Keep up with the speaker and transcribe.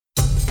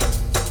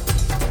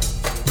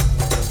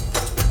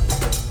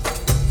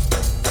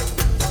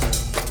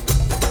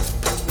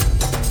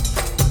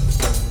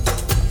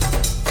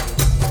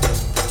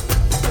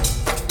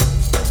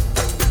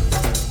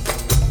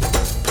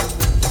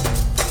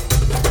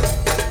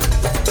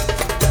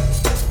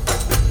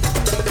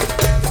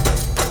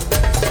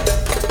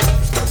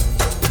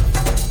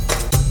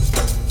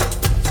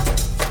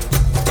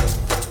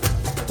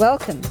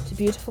Welcome to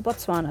Beautiful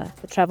Botswana,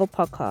 the travel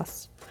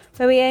podcast,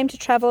 where we aim to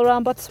travel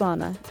around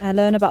Botswana and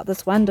learn about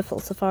this wonderful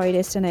safari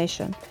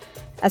destination,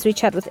 as we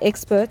chat with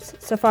experts,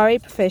 safari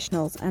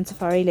professionals and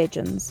safari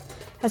legends,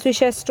 as we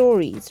share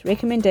stories,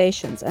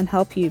 recommendations and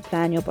help you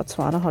plan your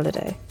Botswana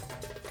holiday.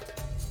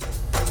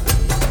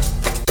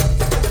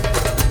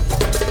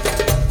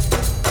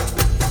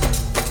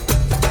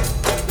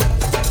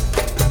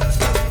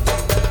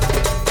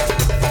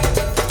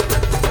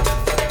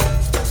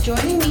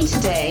 Joining me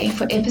today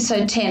for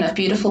episode 10 of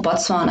Beautiful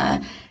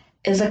Botswana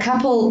is a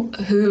couple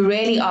who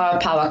really are a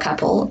power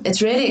couple.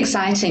 It's really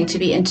exciting to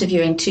be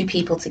interviewing two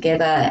people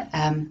together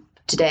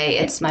today.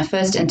 It's my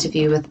first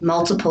interview with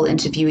multiple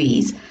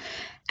interviewees.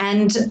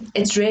 And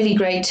it's really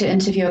great to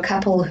interview a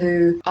couple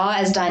who are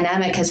as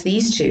dynamic as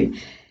these two.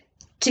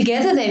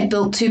 Together, they've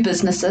built two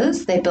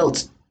businesses. They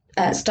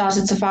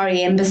started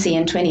Safari Embassy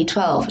in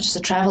 2012, which is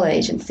a travel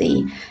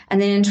agency. And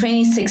then in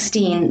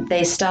 2016,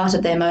 they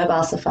started their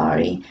mobile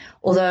safari.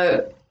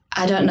 Although,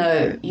 I don't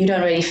know, you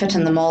don't really fit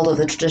in the mold of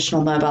the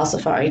traditional mobile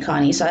safari,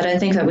 Connie, so I don't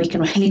think that we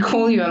can really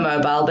call you a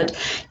mobile, but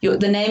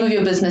the name of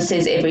your business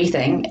says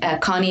everything,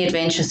 Connie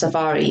Adventure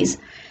Safaris.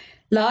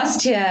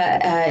 Last year,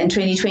 in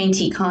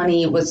 2020,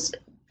 Connie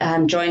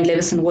joined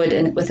Levison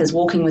Wood with his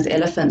Walking with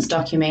Elephants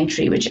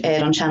documentary, which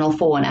aired on Channel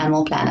 4 and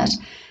Animal Planet.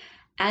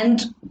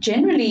 And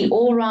generally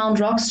all-round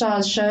rock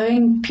stars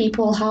showing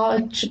people how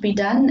it should be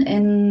done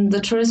in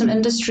the tourism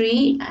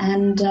industry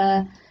and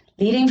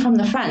leading from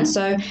the front.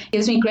 So it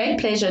gives me great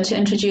pleasure to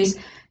introduce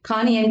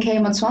Connie and Kay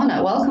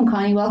Motswana. Welcome,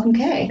 Connie. Welcome,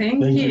 Kay.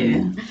 Thank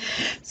you.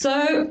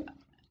 So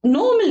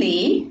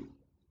normally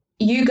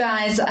you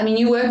guys,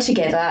 you work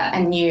together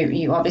and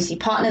you obviously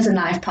partners in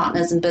life,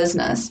 partners in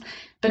business.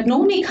 But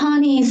normally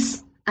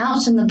Connie's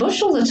out in the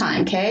bush all the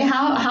time, Kay.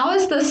 How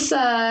is this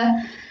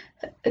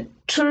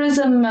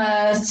tourism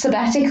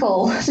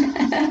sabbatical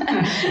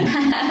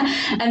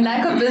and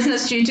lack of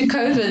business due to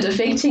COVID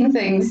affecting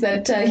things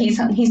that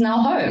he's now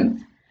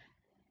home?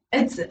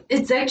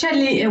 It's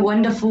actually a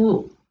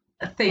wonderful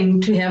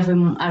thing to have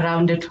him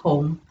around at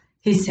home.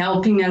 He's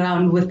helping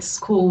around with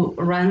school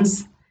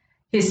runs.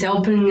 He's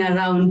helping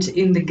around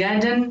in the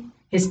garden.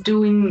 He's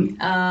doing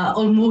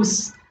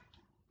almost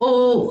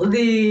all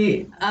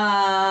the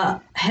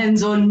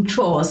hands-on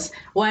chores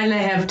while I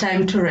have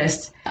time to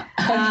rest.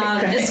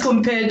 As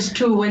compared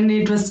to when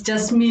it was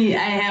just me, I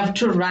have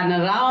to run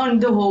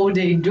around the whole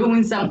day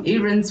doing some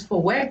errands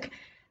for work,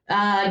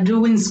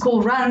 doing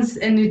school runs,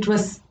 and it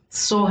was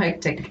so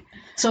hectic.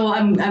 So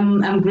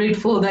I'm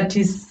grateful that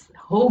he's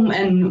home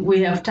and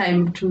we have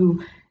time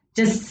to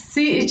just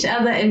see each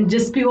other and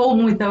just be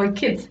home with our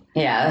kids.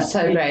 Yeah, that's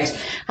so great.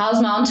 How's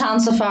Mount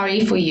Town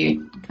Safari for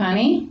you,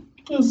 Connie?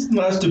 It's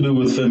nice to be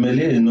with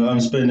family.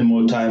 I'm spending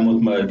more time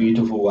with my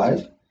beautiful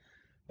wife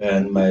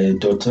and my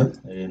daughter.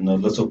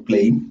 Lots of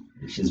playing.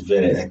 She's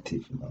very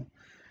active.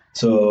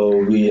 So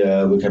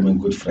we're becoming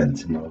good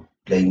friends.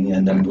 Playing,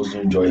 and I'm also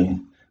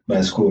enjoying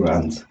my school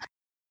runs.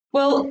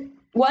 Well,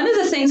 one of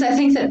the things I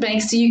think that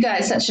makes you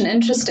guys such an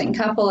interesting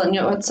couple, and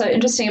what's so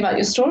interesting about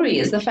your story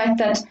is the fact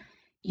that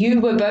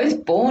you were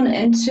both born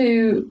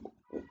into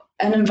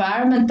an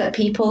environment that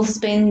people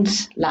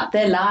spend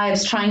their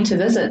lives trying to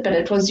visit, but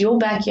it was your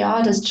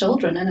backyard as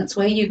children and it's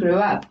where you grew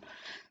up.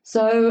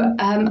 So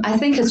I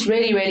think it's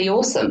really, really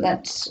awesome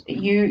that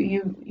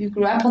you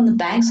grew up on the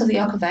banks of the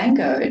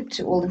Okavango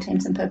to all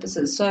intents and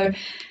purposes. So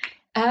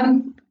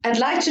I'd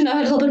like to know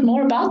a little bit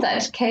more about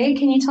that. Kay,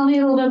 can you tell me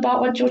a little bit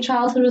about what your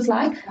childhood was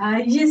like?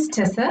 Yes,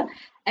 Tessa.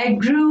 I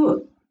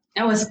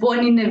was born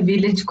in a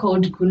village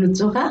called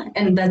Kunutsoga,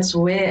 and that's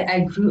where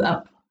I grew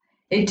up.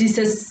 It is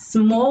a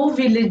small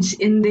village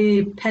in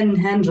the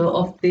panhandle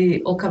of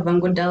the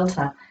Okavango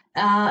Delta.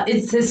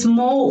 It's a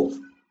small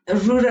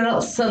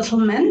rural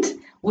settlement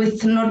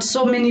with not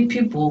so many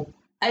people.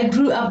 I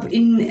grew up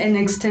in an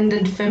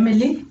extended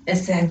family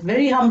as a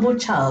very humble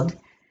child.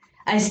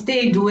 I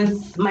stayed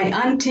with my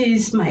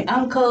aunties, my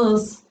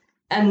uncles,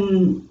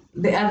 and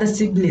the other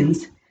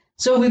siblings.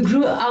 So we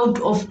grew out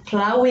of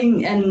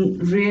plowing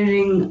and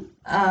rearing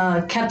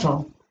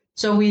cattle.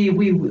 So we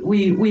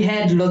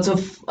had lots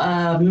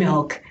of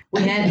milk.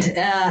 We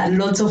had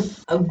lots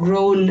of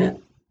grown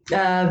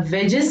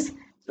veggies.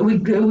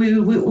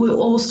 We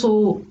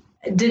also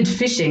did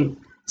fishing.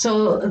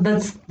 So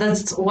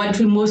that's what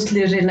we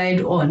mostly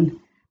relied on.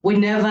 We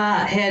never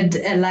had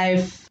a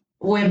life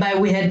whereby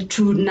we had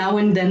to now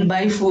and then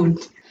buy food.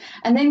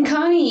 And then,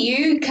 Connie,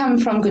 you come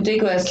from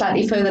Gudigwa,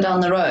 slightly further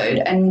down the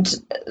road, and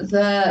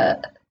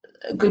the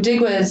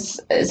Gudigwa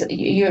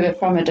you're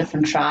from a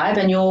different tribe,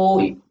 and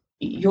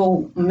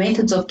your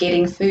methods of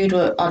getting food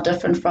are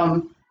different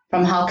from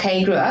how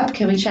Kay grew up.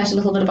 Can we chat a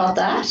little bit about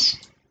that?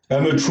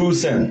 I'm a true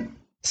San.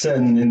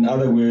 San, in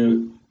other way,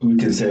 we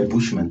can say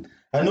bushman.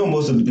 I know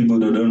most of the people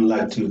don't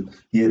like to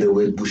hear the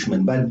word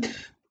bushman, but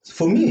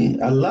for me,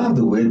 I love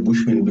the word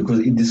bushman because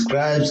it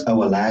describes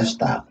our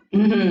lifestyle.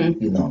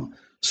 Mm-hmm.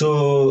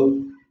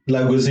 So,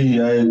 like we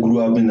see, I grew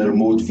up in a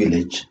remote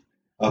village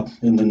up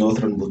in the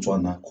northern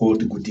Botswana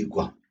called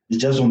Gudigwa. It's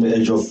just on the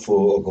edge of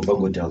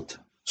Okavango Delta.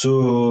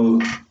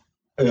 So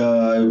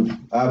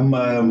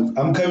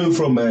I'm coming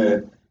from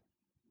a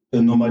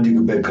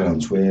nomadic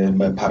background where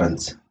my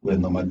parents were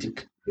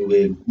nomadic. They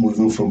were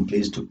moving from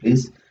place to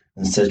place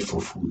in search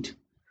for food,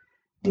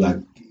 like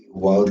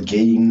wild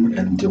game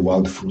and the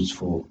wild fruits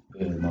for,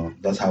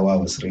 that's how I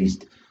was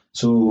raised.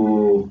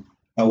 So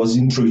I was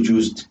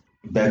introduced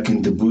back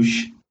in the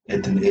bush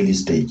at an early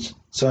stage.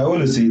 So I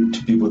always say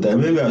to people that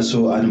maybe I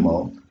saw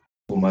animal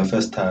for my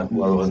first time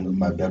while I was in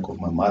my back of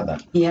my mother.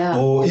 Yeah.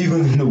 Or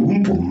even in the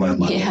womb of my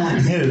mother.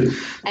 Yeah.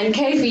 And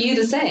Kay, for you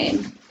the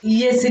same?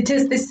 Yes, it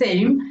is the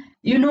same.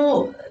 You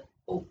know,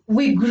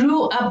 we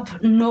grew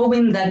up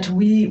knowing that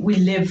we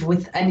live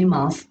with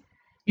animals.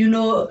 You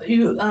know,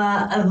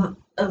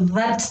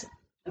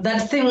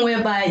 that thing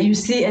whereby you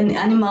see an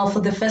animal for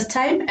the first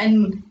time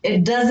and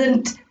it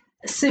doesn't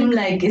seem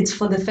like it's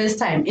for the first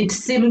time. It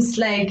seems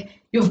like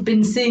you've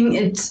been seeing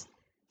it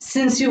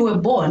since you were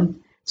born.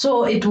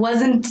 So it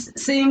wasn't,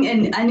 seeing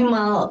an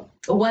animal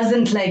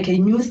wasn't like a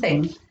new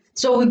thing.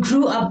 So we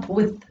grew up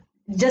with,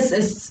 just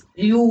as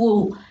you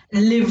will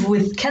live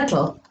with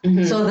cattle.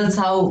 Mm-hmm. So that's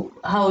how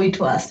it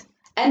was.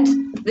 And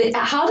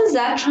how does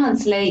that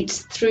translate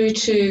through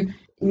to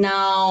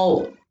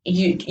now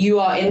you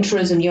are in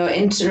tourism, you're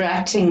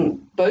interacting,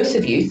 both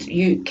of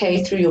you,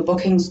 Kay, through your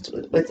bookings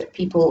with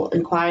people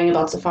inquiring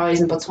about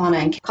safaris in Botswana,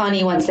 and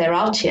Connie once they're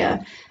out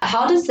here.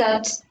 How does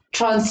that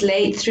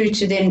translate through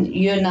to then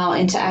you're now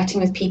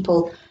interacting with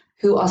people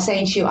who are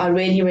saying to you, I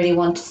really, really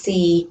want to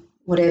see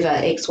whatever,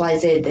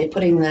 XYZ. They're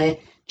putting the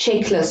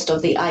checklist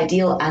of the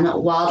ideal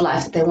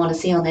wildlife that they want to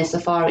see on their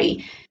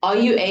safari. Are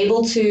you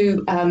able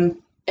to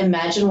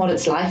imagine what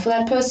it's like for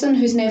that person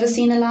who's never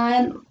seen a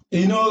lion?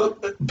 You know,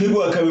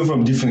 people are coming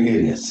from different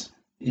areas.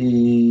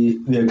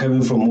 They're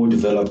coming from more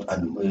developed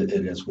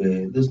areas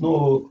where there's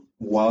no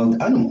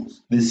wild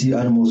animals. They see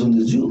animals on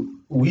the zoo.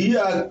 We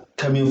are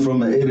coming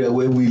from an area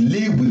where we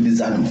live with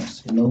these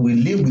animals. You know, we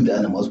live with the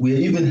animals. We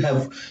even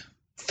have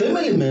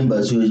family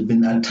members who have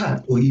been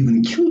attacked or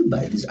even killed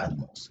by these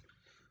animals.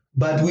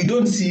 But we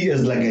don't see it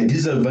as like a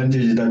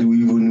disadvantage that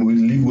we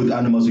live with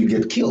animals, we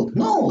get killed.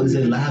 No, it's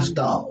a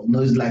lifestyle. No,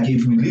 it's like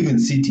if you live in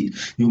city,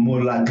 you're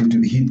more likely to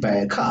be hit by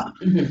a car.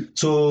 Mm-hmm.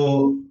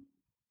 So,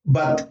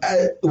 but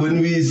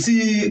when we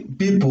see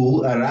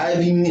people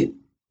arriving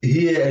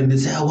here and they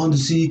say, I want to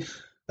see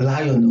a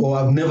lion, or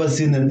I've never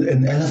seen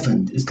an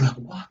elephant, it's like,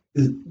 wow.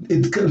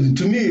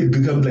 To me, it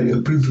becomes like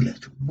a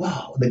privilege.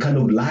 Wow, the kind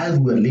of life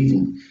we're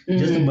living. Mm-hmm.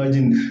 Just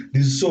imagine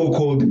this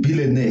so-called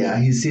billionaire,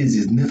 he says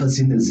he's never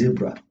seen a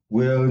zebra.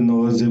 Well,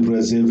 no,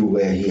 zebras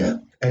everywhere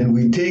here. And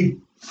we take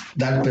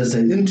that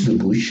person into the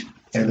bush,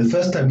 and the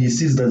first time he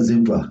sees that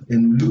zebra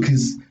and look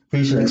his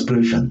facial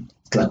expression,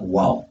 it's like,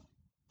 wow.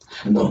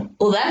 No.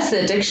 Well, that's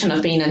the addiction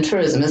of being in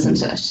tourism,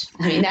 isn't it?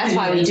 I mean, that's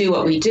why we do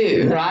what we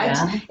do, right?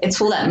 Yeah. It's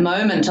for that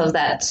moment of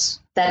that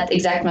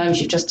exact moment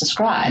you've just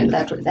described,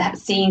 that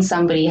seeing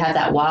somebody have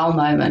that wow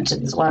moment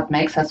is what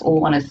makes us all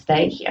want to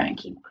stay here and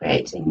keep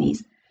creating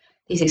these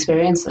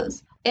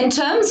experiences. In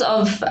terms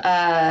of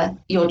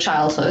your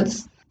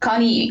childhoods,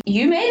 Connie,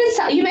 you make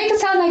it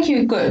sound like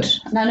you're good,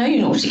 and I know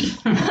you're naughty.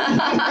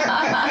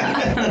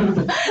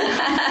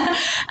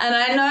 And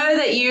I know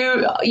that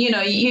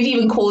you've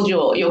even called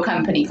your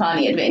company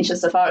Connie Adventure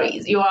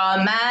Safaris. You are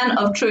a man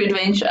of true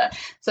adventure.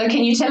 So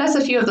can you tell us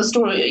a few of the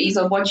stories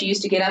of what you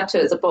used to get up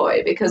to as a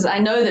boy? Because I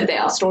know that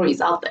there are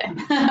stories out there.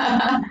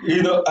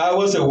 I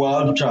was a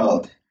wild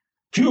child,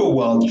 pure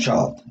wild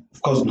child.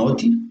 Of course,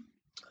 naughty.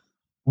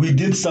 We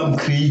did some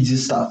crazy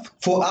stuff.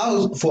 For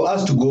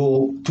us to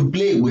go to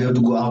play, we have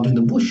to go out in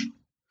the bush.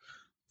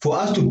 For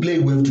us to play,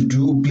 we have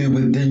to play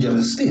with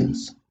dangerous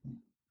things.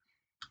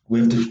 We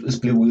have to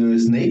play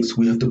with snakes.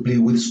 We have to play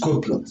with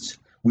scorpions.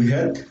 We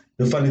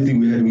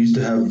used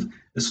to have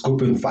a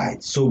scorpion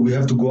fight. So we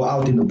have to go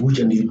out in the bush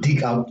and you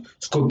dig out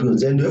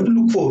scorpions. And you have to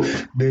look for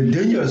the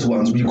dangerous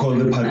ones, we call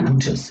the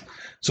palputas.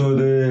 So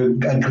the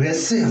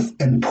aggressive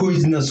and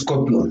poisonous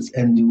scorpions,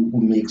 and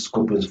we make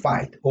scorpions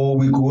fight. Or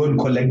we go and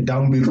collect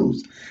dung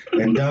beetles,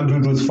 and dung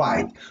beetles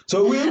fight.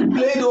 So we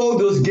played all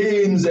those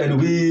games,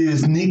 and we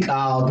sneak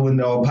out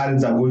when our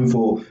parents are going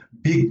for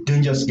big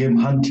dangerous game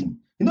hunting.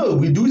 You know,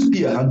 we do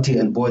spear hunting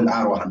and bow and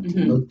arrow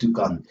hunting, not to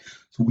gun.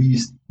 So we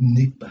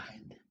sneak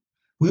behind them.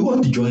 We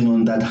want to join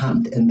on that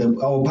hunt, and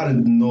our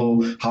parents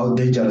know how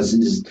dangerous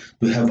it is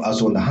to have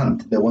us on the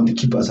hunt. They want to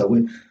keep us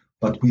away.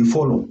 But we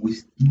follow, we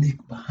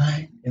sneak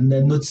behind, and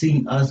they're not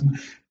seeing us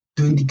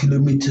 20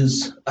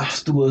 kilometers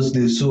afterwards.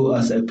 They saw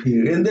us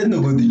appear, and then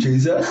they're going to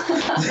chase us.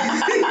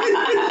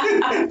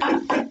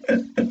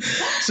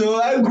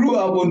 So I grew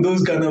up on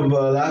those kind of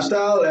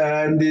lifestyle,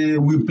 and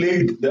we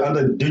played the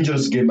other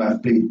dangerous game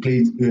I've played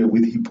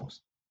with hippos.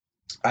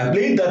 I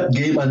played that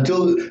game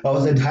until I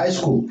was at high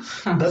school.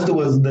 That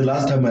was the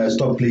last time I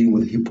stopped playing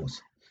with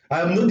hippos.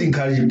 I'm not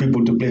encouraging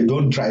people to play.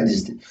 Don't try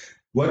this thing.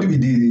 What we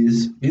did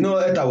is,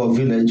 at our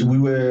village,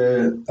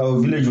 our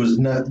village was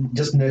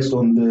just next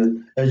on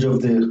the edge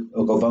of the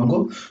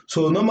Okavango.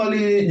 So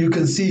normally you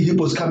can see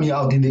hippos coming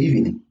out in the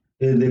evening.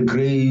 They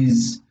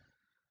graze.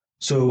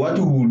 So what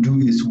we will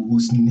do is we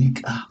will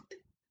sneak out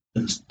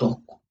and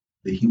stalk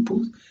the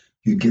hippos.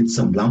 you get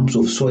some lumps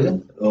of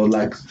soil or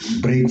like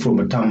break from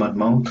a termite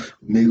mound,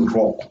 make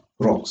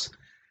rocks.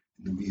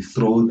 We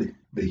throw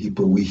the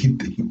hippo, we hit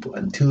the hippo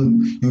until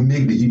you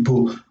make the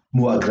hippo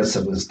more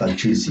aggressive and start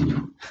chasing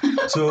you.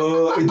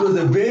 So it was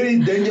a very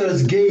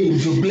dangerous game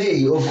to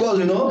play. Of course,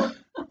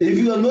 if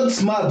you are not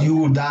smart, you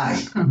will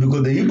die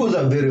because the hippos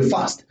are very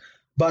fast.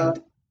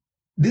 But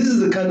this is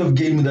the kind of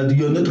game that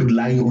you're not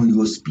relying on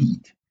your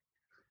speed.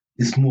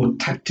 It's more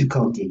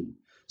tactical game.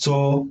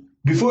 So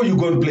before you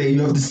go and play,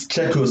 you have to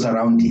check your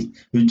surroundings.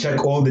 You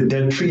check all the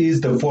dead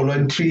trees, the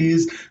fallen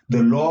trees,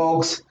 the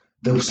logs,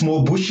 the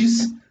small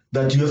bushes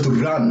that you have to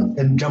run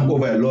and jump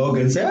over a log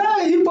and say,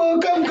 hippo,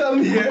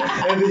 come here.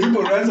 And the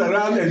hippo runs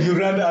around and you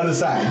run the other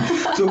side.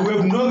 So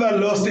we've never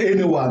lost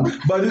anyone.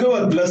 But you know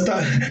what?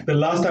 The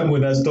last time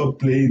when I stopped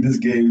playing this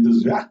game, it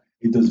was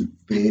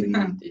very...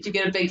 Did you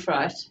get a big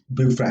fright?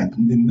 Big fright.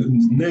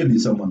 Nearly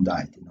someone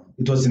died.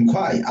 It was in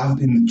Kwai,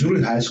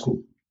 during high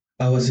school.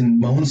 I was in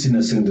my own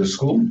senior secondary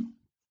school.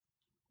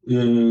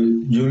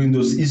 During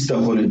those Easter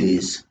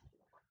holidays,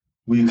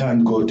 we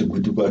can't go to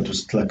Gudugwa. It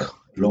was like a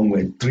long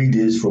way, 3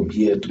 days from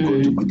here to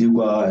go to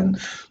Gudugwa. And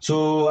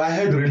so I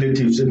had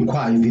relatives in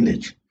Kwai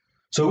village.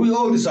 So we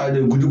all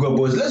decided, Gudugwa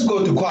boys, let's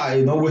go to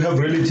Kwai. We have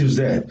relatives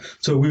there.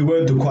 So we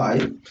went to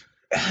Kwai.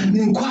 And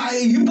in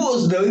Kwai,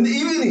 hippos there in the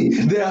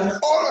evening, they are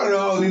all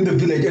around in the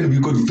village, and we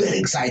got very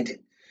excited.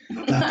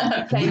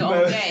 Playing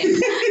all games.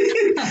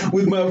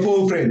 With my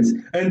 4 friends.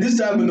 And this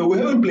time, we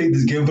haven't played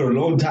this game for a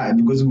long time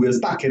because we were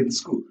stuck at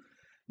school.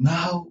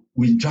 Now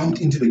we jumped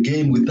into the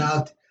game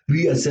without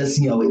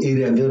reassessing our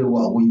area very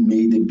well. We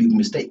made a big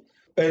mistake.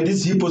 And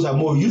these hippos are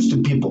more used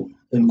to people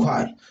in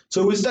Kwai.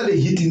 So we started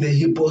hitting the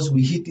hippos,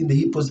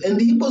 and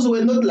the hippos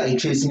were not like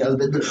chasing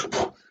us.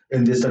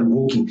 And they started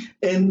walking.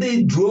 And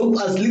they drove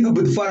us a little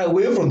bit far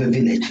away from the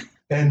village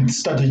and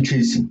started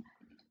chasing.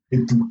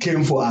 It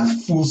came for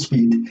us full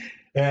speed.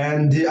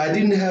 And I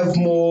didn't have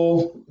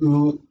more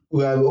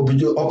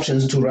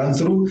options to run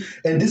through.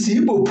 And this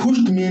hippo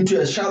pushed me into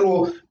a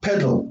shallow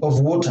puddle of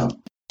water.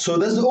 So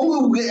that's the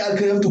only way I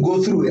can have to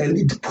go through. And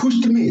it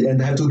pushed me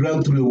and I had to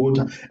run through the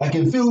water. I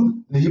can feel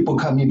the hippo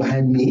coming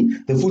behind me,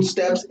 the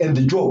footsteps and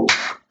the jaw.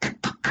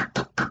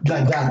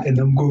 Like that, and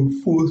I'm going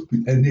full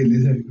speed. And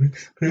nearly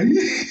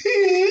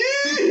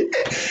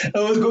I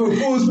was going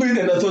full speed,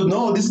 and I thought,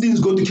 no, this thing's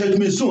going to catch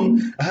me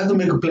soon. I have to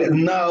make a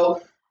plan. Now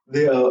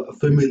they are a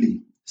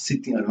family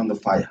sitting around the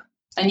fire.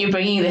 And you're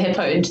bringing the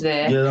hippo into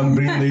there. Yeah, I'm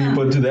bringing the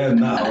hippo to them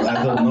now.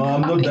 I thought, no,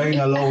 I'm not dying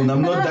alone.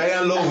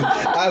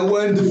 I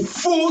went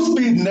full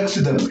speed next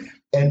to them,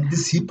 and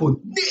this hippo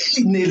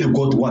nearly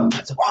got one.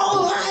 I said,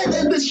 all right,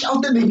 and they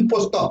shouted, the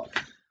hippo stopped.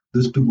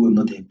 Those people were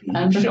not happy.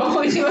 I'm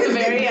sure you were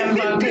very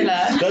unpopular.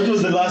 That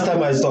was the last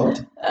time I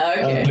stopped.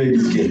 Okay. I played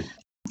this game.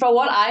 From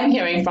what I'm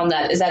hearing from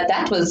that is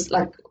that was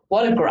like,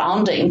 what a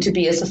grounding to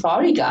be a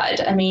safari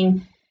guide. I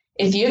mean,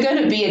 if you're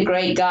going to be a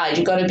great guide,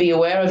 you've got to be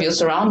aware of your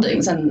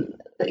surroundings. And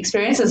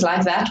experiences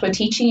like that were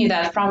teaching you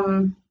that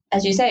from,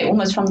 as you say,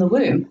 almost from the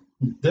womb.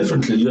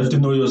 Definitely. You have to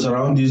know your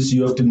surroundings.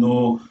 You have to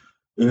know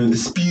the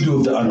speed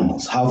of the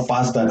animals, how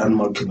fast that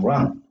animal can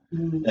run.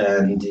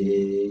 And,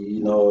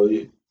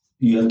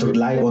 you have to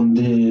rely on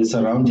the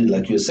surrounding,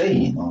 like you're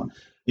saying.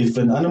 If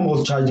an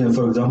animal is charging,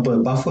 for example,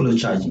 a buffalo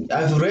charging,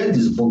 I've read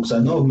these books. I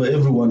know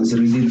everyone is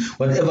reading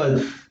whatever.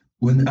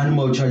 When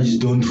animal charges,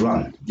 don't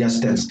run, just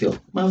stand still.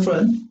 My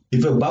friend,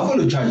 if a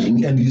buffalo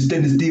charging and you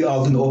stand still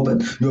out in the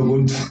open, you're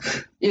going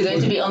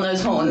to be on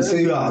those horns. Yeah,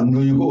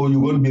 you're going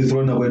to be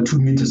thrown away 2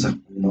 meters,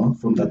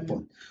 from that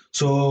point.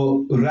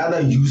 So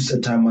rather use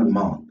a termite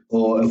mound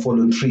or a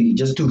fallen tree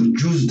just to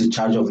reduce the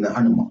charge of the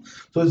animal.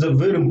 So it's a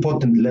very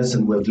important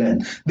lesson we've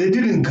learned. They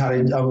didn't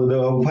encourage,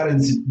 our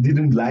parents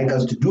didn't like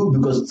us to do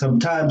because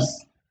sometimes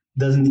it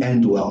doesn't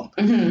end well.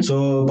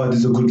 So, but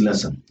it's a good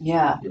lesson.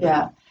 Yeah.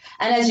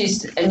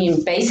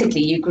 And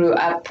basically you grew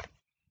up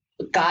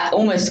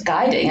almost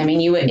guiding. I mean,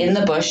 you were in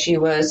the bush, you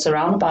were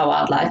surrounded by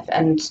wildlife,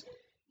 and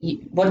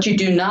what you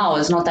do now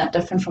is not that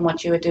different from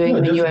what you were doing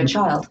when you were a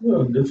child.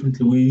 Yeah,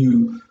 definitely.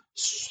 We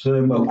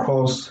swim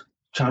across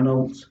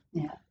channels.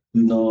 Yeah.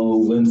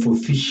 Went for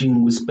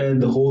fishing. We spent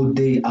the whole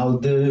day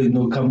out there.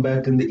 Come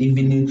back in the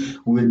evening.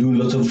 We're doing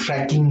lots of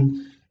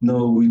trekking.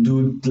 We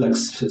do like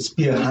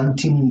spear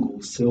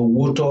hunting, so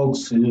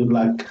warthogs,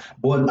 like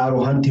bow and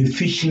arrow hunting,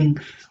 fishing.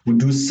 We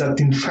do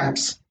certain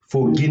traps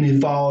for guinea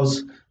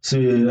fowls,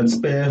 and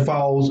spare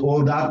fowls,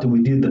 all that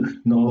we did,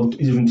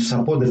 even to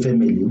support the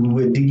family. We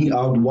were digging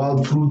out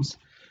wild fruits,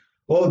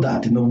 all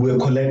that. We were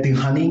collecting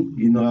honey.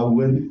 I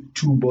went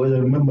 2 boys. I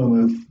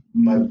remember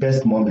my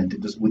best moment.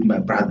 It was with my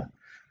brother.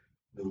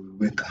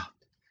 We went out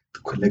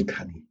to collect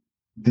honey.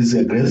 This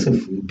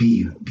aggressive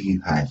bee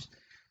hives.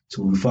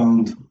 So we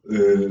found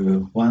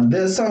one.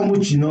 There's some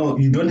which,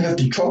 you don't have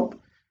to chop.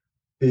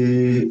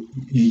 You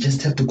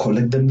just have to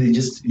collect them. You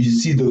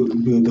see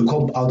the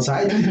cob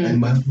outside. And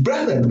my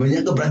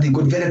younger brother,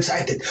 got very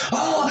excited.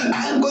 Oh,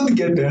 I'm going to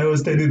get there. I was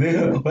standing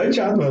there. Watch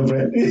out, my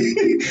friend.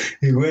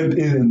 He went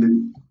in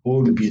and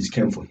all the bees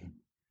came for him.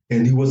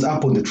 And he was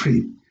up on the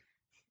tree.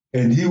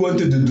 And he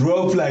wanted to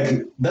drop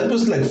that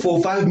was 4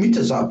 or 5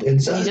 meters up.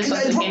 And so He just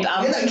wanted to get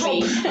out Can I drop?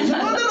 quickly. I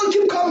said, no,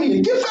 keep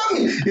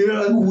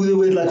coming. We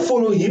were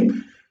following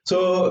him.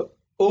 So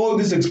all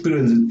this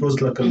experience, it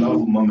was like a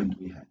love moment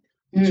we had.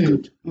 It's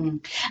good.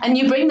 And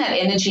you bring that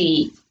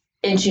energy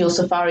into your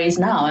safaris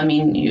now. I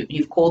mean,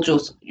 you've called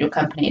your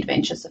company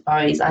Adventure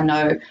Safaris. I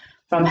know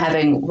from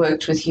having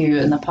worked with you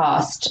in the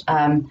past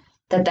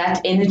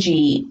that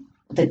energy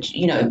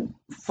that,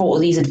 for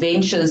these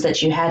adventures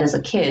that you had as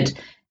a kid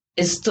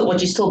is still what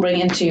you still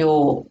bring into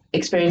your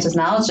experiences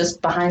now. It's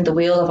just behind the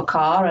wheel of a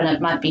car, and it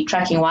might be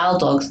tracking wild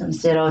dogs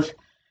instead of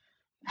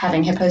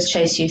having hippos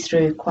chase you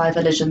through Kwai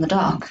Village in the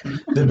dark.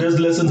 The best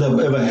lessons I've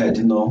ever had,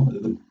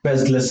 the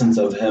best lessons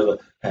I've ever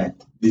had,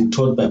 been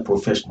taught by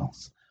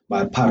professionals,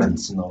 my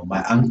parents,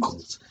 my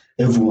uncles,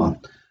 everyone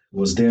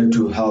was there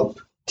to help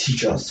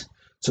teach us.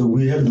 So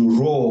we had the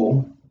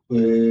raw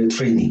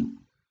training.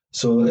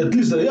 So at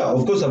least,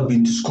 of course, I've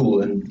been to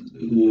school and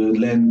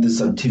learned the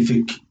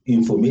scientific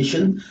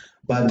information,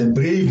 but the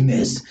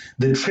braveness,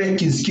 the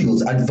tracking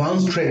skills,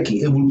 advanced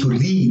tracking, able to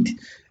read,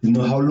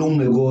 how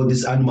long ago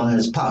this animal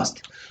has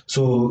passed.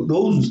 So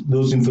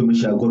those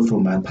information I got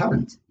from my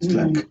parents. It's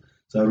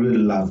so I really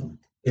love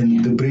it.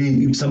 And the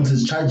brave, if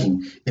something's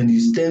charging, and you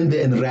stand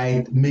there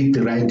and make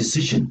the right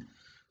decision.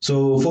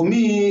 So for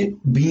me,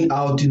 being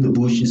out in the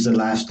bush is a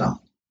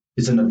lifestyle.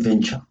 It's an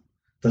adventure.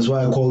 That's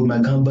why I call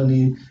our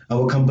company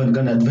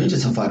Ghana Adventure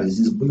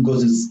Safaris,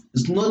 because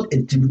it's not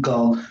a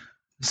typical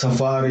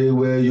safari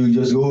where you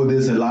just go,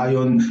 there's a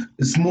lion.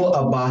 It's more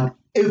about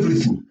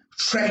everything,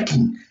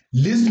 tracking,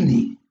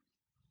 listening,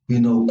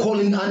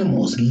 calling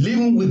animals,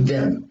 living with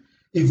them.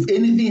 If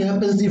anything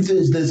happens, if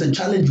there's a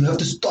challenge, you have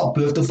to stop.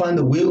 You have to find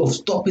a way of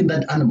stopping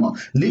that animal.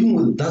 Living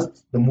with,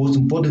 that's the most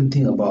important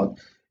thing about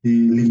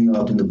living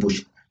out in the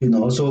bush.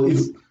 So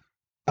if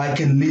I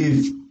can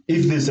live,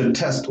 if there's a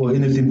test or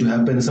anything to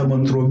happen,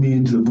 someone throw me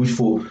into the bush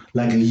for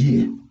a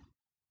year,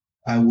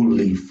 I will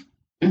leave.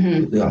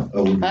 Mm-hmm. Yeah,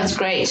 I will. That's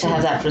great to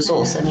have that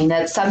resource. I mean,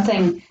 that's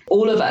something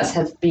all of us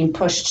have been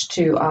pushed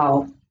to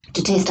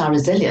test our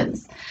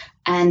resilience.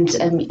 And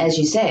as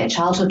you say, a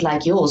childhood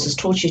like yours has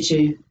taught you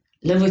to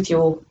live with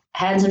your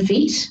hands and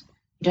feet.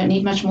 You don't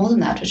need much more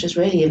than that, which is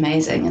really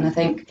amazing. And I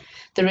think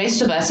the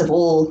rest of us have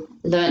all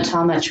learnt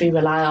how much we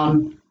rely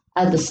on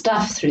other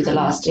stuff through the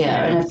last year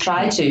and have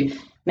tried to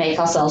make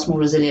ourselves more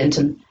resilient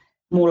and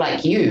more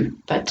like you.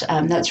 But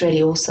that's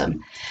really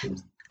awesome.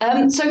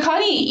 So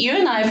Connie, you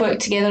and I have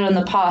worked together in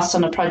the past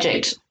on a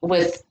project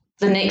with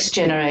the next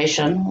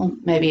generation, or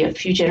maybe a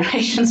few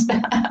generations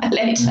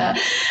later,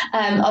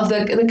 of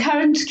the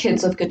current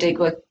kids of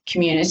Gudegwa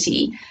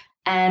community,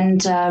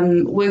 and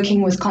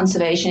working with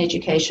conservation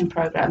education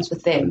programs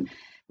with them.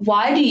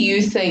 Why do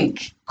you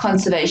think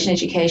conservation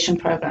education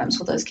programs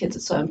for those kids are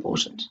so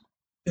important?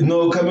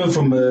 Coming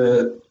from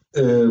a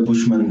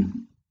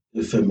Bushman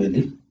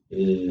family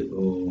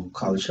or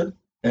culture,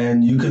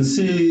 and you can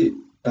see,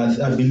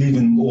 I believe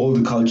in all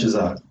the cultures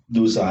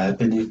those are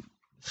happening.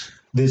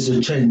 There's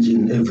a change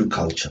in every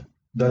culture.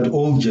 That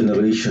old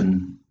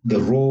generation,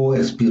 the raw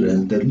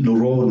experience, the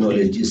raw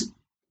knowledge is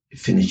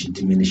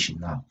diminishing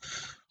now.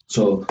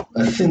 So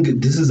I think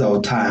this is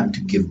our time to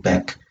give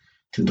back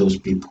to those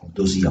people,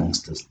 those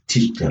youngsters,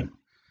 teach them.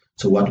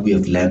 So what we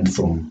have learned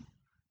from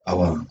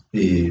our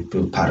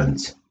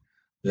parents.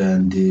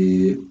 And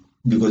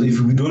because if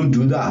we don't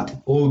do that,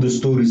 all the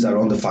stories are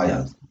on the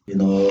fire.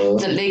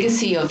 The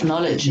legacy of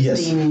knowledge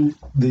has been...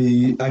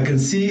 I can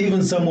see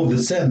even some of the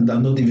San are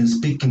not even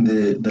speaking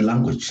the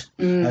language.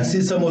 I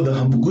see some of the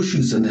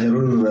Hambugushis and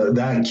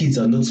their kids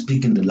are not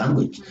speaking the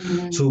language.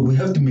 So we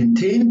have to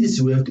maintain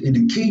this, we have to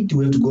educate,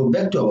 we have to go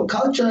back to our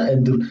culture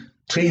and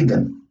train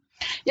them.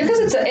 Yeah,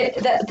 because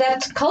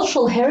that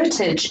cultural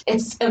heritage,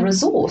 it's a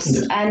resource.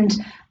 Yes. And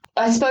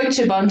I spoke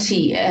to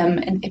Bonti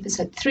in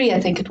episode 3, I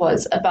think it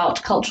was,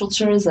 about cultural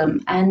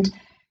tourism. And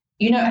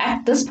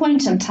at this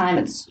point in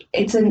time,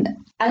 it's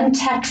an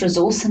untapped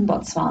resource in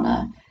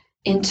Botswana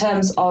in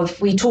terms of,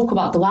 we talk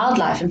about the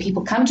wildlife and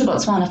people come to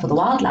Botswana for the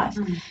wildlife,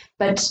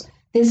 but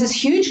there's this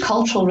huge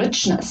cultural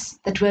richness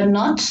that we're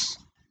not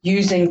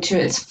using to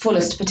its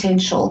fullest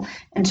potential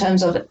in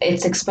terms of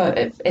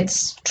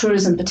its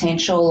tourism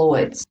potential, or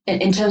its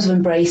in terms of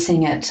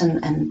embracing it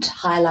and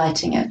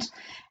highlighting it.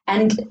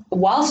 And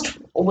whilst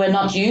we're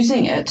not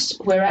using it,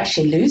 we're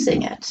actually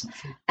losing it.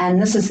 And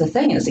this is the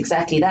thing, is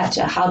exactly that.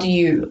 How do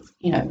you,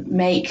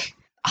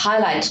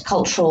 highlight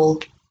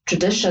cultural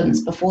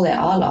traditions before they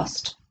are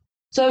lost?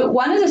 So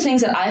one of the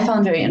things that I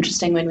found very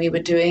interesting when we were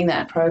doing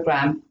that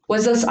program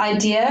was this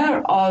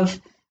idea of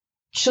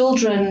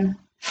children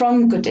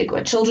from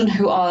Gudegwa, children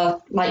who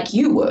are like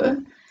you were,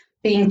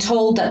 being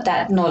told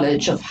that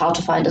knowledge of how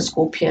to find a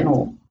scorpion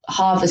or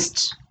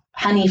harvest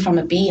honey from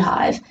a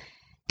beehive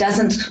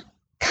doesn't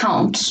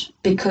count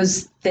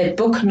because their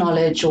book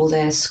knowledge or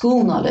their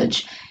school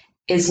knowledge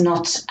is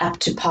not up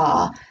to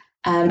par.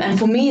 And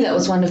for me, that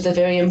was one of the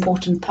very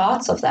important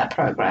parts of that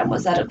program,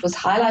 was that it was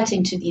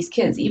highlighting to these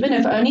kids, even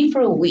if only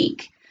for a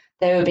week,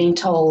 they were being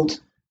told,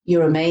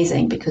 you're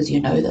amazing because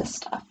you know this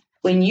stuff.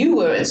 when you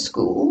were at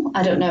school,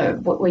 I don't know,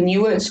 when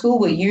you were at school,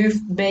 were you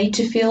made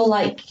to feel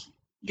like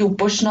your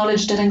bush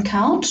knowledge didn't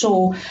count,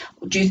 or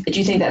do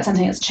you think that's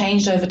something that's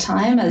changed over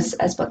time as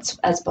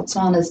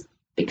Botswana's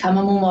become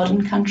a more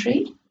modern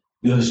country?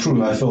 Yeah, it's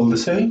true. I felt the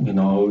same.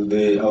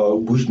 Our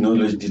bush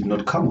knowledge did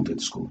not count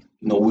at school.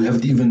 We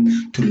have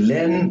to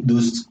learn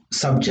those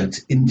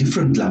subjects in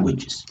different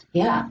languages.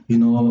 Yeah. We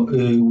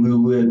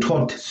were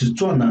taught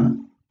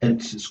Setswana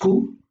at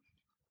school,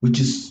 which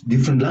is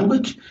different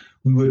language.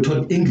 We were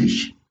taught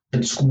English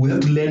at school. We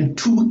have to learn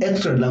 2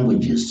 extra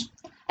languages.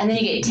 And then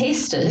you get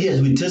tested.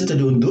 Yes, we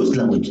tested on those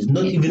languages,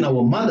 not even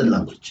our mother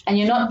language. And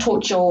you're not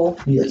taught your,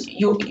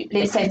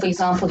 let's say, for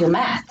example, your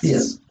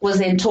maths was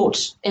then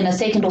taught in a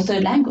second or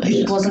third language.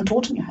 Yes. It wasn't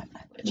taught in your home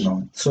language.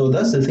 No. So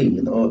that's the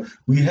thing,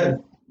 We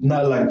had,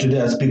 now like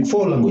today I speak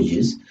 4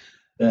 languages,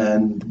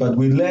 but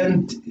we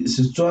learned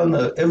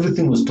Setswana,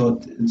 everything was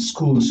taught in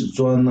school in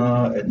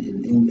Setswana and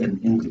in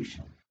English.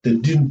 They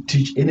didn't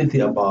teach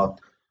anything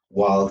about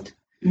wild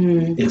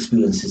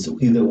experiences,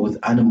 either with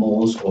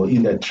animals or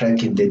either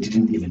trekking. They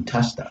didn't even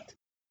touch that.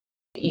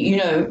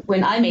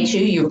 When I met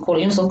you, you were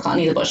calling yourself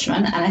Connie the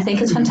Bushman, and I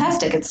think it's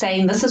fantastic. It's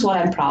saying, this is what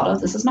I'm proud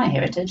of, this is my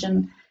heritage,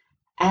 and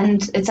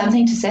it's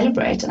something to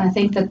celebrate. And I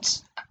think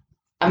that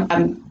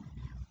I'm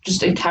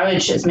just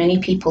encourage as many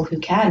people who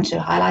can to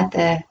highlight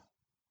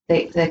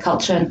their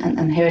culture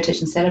and heritage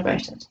and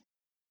celebrate it.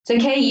 So,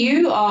 Kay,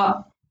 you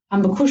are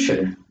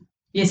Ambakushu.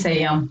 Yes, I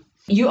am.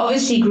 You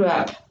obviously grew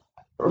up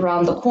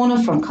around the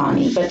corner from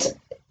Connie, but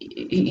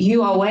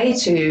you are way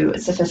too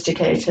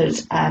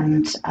sophisticated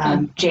and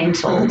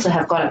gentle to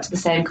have got up to the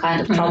same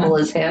kind of trouble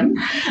as him.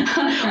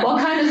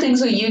 What kind of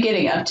things were you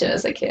getting up to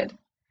as a kid?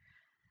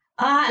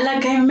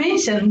 Like I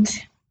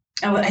mentioned,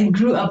 I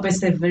grew up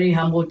as a very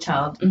humble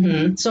child.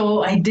 Mm-hmm.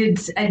 So I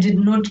did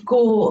not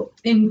go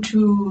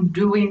into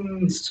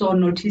doing so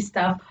naughty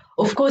stuff.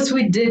 Of course,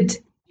 we did,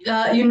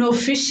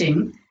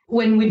 fishing.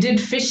 When we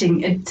did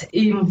fishing, it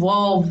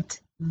involved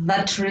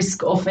that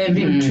risk of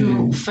having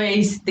to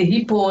face the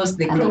hippos,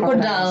 the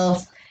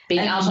crocodiles.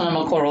 Being out on a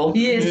mokoro.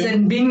 Yes,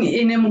 and being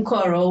in a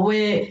mokoro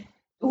where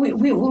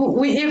we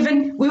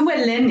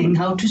were learning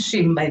how to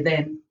swim by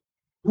then.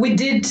 We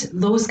did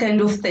those kind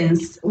of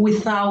things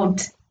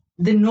without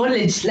the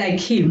knowledge like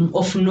him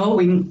of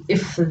knowing,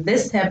 if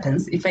this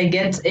happens, if I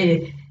get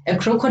a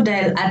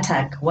crocodile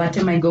attack, what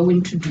am I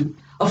going to do?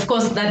 Of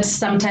course, that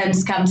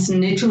sometimes comes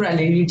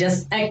naturally. You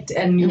just act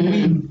and you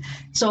win.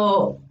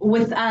 So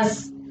with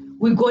us,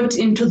 we got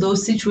into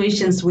those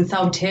situations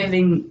without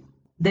having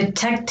the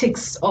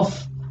tactics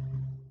of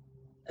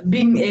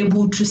being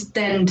able to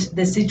stand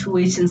the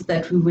situations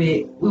that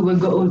we were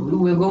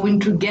going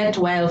to get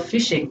while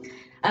fishing.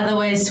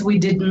 Otherwise, we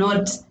did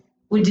not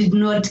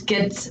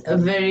get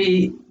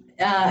very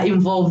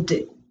involved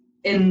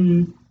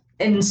in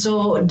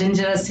so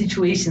dangerous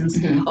situations.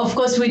 Mm-hmm. Of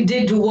course, we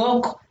did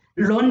walk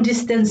long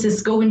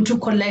distances going to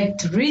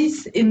collect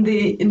reeds in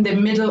the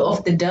middle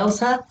of the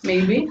delta,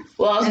 maybe.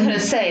 Well, I was going to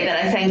say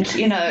that I think,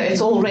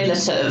 it's all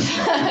relative.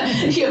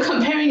 You're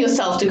comparing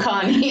yourself to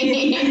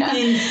Connie.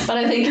 But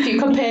I think if you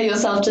compare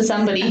yourself to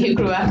somebody who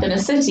grew up in a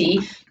city,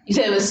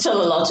 there was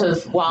still a lot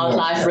of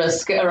wildlife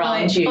risk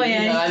around you.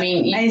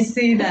 I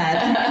see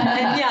that.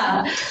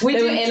 And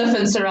there were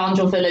elephants around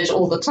your village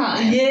all the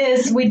time.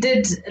 Yes, we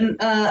did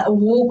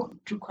walk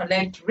to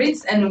collect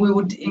reeds, and we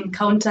would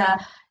encounter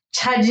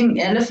charging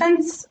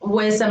elephants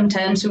where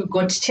sometimes we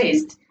got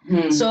chased.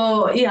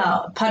 So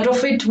part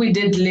of it we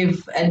did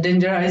live in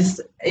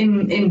dangerous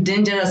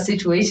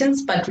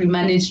situations, but we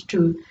managed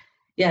to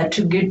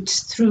get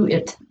through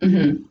it.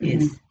 Mm-hmm.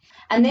 Yes.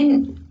 And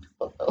then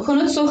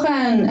Gunutsoga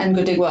and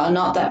Godigwa are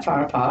not that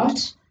far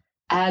apart.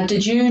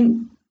 Did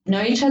you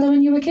know each other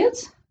when you were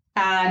kids?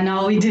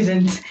 No, we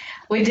didn't.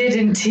 We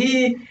didn't.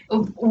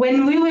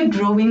 When we were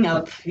growing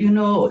up,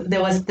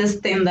 there was this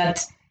thing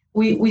that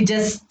we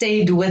just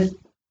stayed with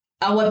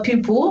our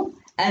people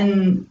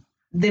and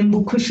the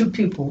Mbukushu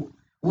people,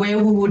 where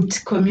we would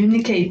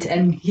communicate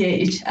and hear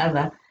each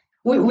other.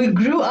 We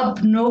grew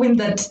up knowing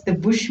that the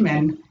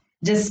Bushmen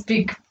just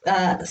speak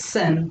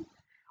San,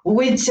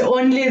 which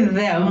only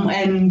them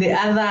and the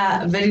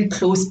other very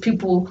close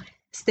people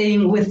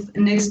staying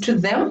next to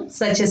them,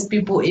 such as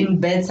people in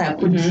Beta,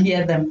 could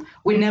hear them.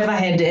 We never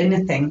had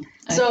anything.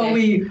 Okay. So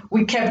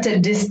we kept a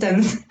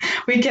distance.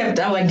 We kept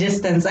our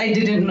distance. I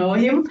didn't know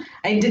him.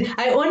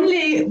 I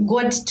only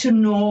got to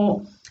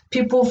know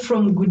people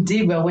from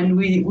Gudiba when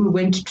we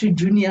went to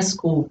junior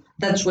school.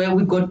 That's where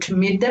we got to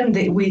meet them.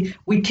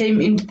 We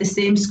came into the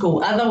same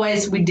school.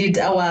 Otherwise, we did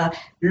our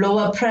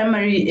lower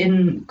primary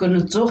in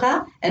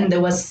Gunutsoga, and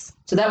there was...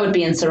 So that would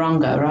be in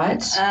Seronga,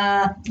 right?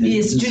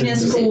 Yes, junior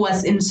school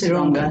was in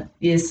Seronga,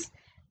 yes.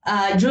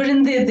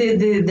 During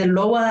the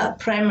lower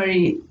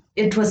primary,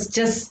 it was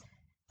just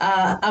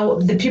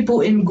the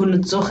people in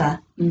Gunutsoga.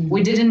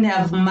 We didn't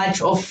have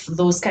much of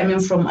those coming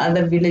from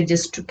other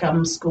villages to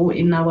come school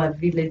in our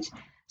village.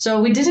 So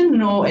we didn't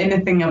know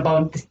anything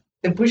about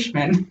the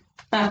Bushmen.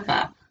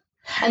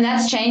 And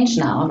that's changed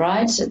now,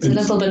 right? It's a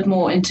little bit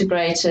more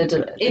integrated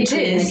It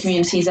between is. the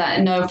communities. I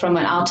know from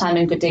our time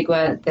in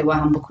Gudigwa, there were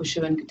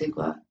Hambukushu and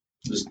Gudigwa.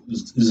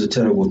 It's a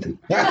terrible thing.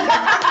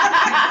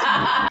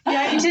 Yeah,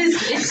 it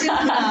is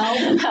now.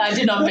 I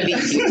do not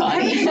believe you,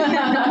 Connie.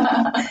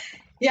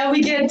 Yeah,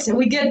 we get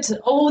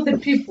all the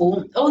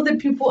people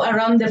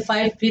around the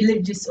 5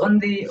 villages on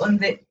the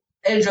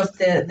edge of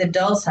the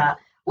delta.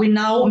 We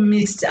now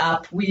mixed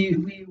up.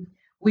 We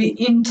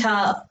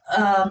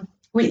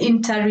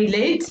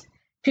interrelate.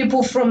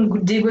 People from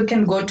Gudigwa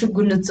can go to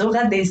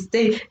Gunutsoga. They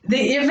stay.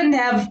 They even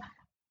have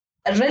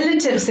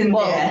relatives in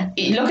there.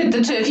 Look at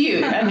the two of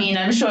you. I mean,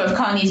 I'm sure if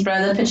Connie's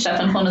brother pitched up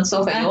in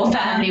Gunutsoga, your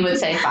family would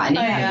say, fine, you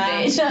have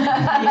a date.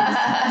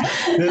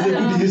 There's a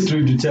good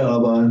history to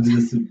tell about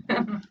this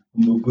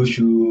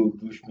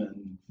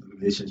Mbugushu-Bushman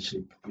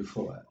relationship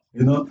before.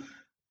 You know,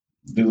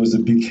 there was a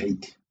big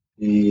hate.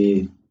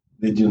 They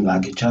didn't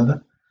like each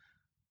other.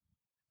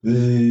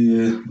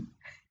 The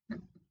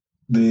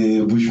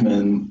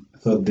Bushmen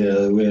thought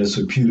they were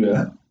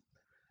superior,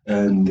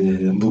 and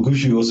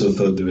Mbugushu also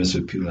thought they were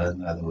superior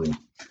another way.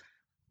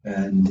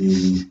 And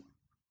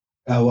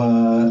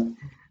our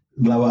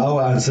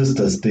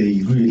ancestors,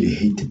 they really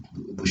hated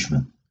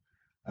Bushmen.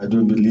 I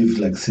don't believe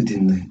like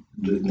sitting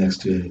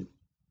next to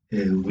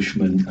a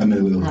Bushman,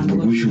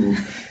 Mbugushu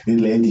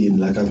lady,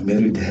 like I've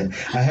married her.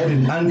 I had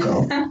an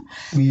uncle.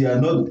 We are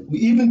not,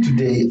 even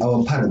today,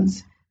 our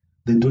parents,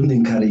 they don't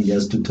encourage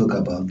us to talk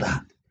about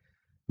that.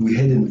 We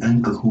had an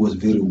uncle who was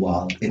very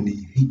wild, and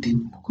he hated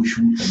Mbugushu,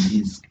 and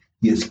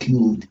he has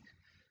killed,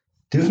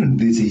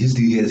 definitely there's a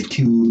history, he has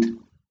killed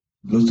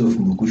lots of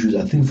Mbugushus,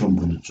 I think from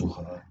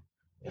Gunutsoga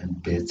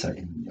and Betsa.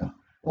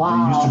 Wow.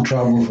 They used to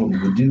travel from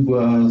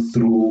Gudigwa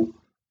through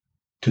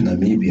to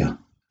Namibia,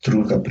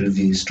 through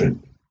Caprivi Strait.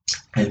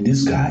 And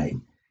this guy,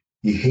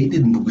 he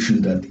hated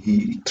Mbugushu that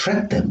he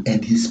tracked them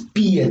and he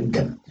speared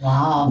them.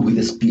 Wow. With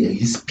a spear.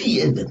 He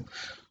speared them.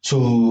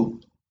 So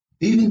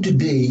even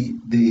today,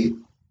 they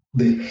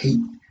hate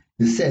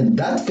the same.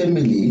 That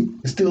family,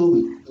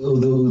 still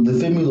the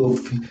family of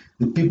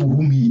the people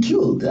whom he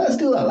killed, they are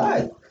still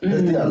alive. They're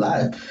still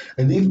alive.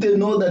 And if they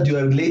know that you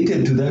are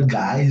related to that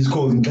guy, he's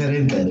called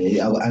Ntere,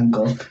 our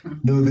uncle,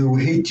 they will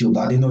hate you.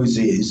 But it's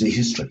a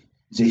history.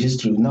 It's a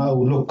history. Now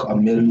look,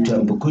 I'm married to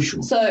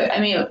Mbugushu. So, I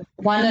mean,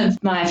 one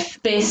of my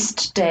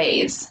best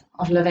days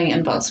of living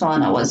in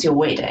Botswana was your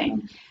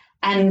wedding.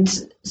 And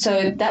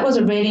so that was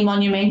a really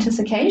monumentous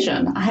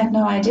occasion. I had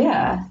no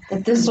idea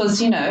that this was,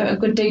 a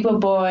Gudigwa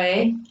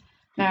boy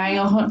marrying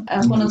a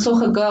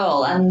Gunutsoga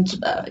girl and,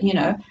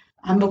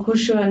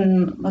 Mbugushu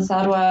and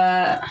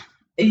Masarwa.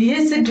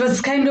 Yes, it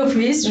was kind of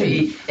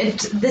history.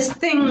 This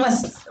thing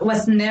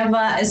was never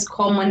as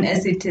common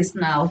as it is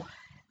now.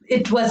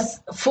 It was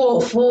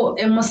for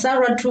a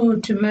Masarwa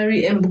to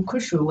marry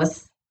Mbugushu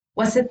was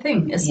a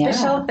thing, a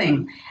special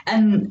thing.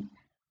 And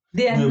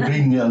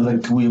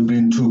we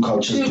bring two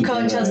cultures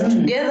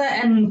together,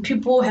 and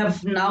people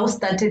have now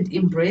started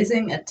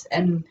embracing it.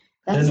 And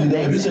that's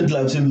amazing. Recently,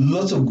 I've seen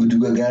lots of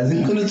Gudigwa guys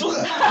in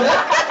Gunutsoga.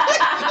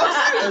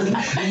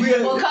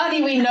 Well,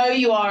 Connie, we know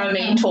you are a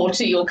mentor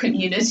to your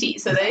community.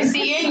 So they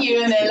see in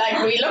you and they're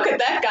like, we look at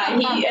that guy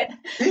here.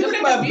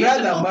 Even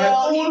my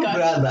own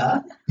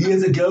brother, he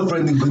has a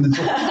girlfriend in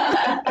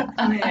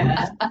Gunutsoga.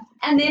 Yeah.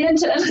 And then in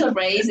terms of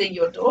raising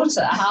your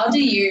daughter, how do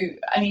you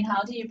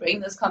bring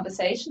this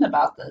conversation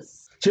about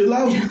this? She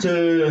loved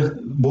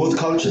both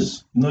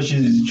cultures.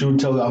 She would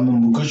tell, I'm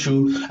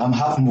Mbugushu, I'm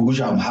half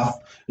Mbugushu, I'm half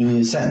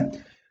San.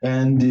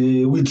 And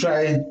we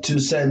try to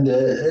send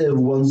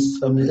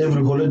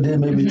every holiday,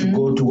 maybe to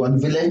go to one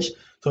village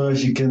so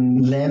she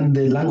can learn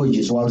the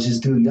languages while she's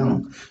still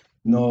young.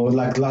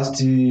 Like last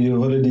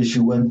holiday, she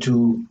went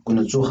to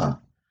Gunutsoga.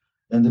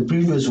 And the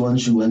previous one,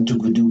 she went to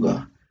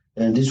Gudigwa.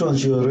 And this one,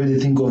 she already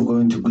think of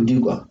going to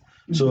Gudigwa.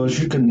 So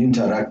she can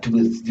interact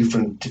with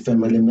different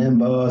family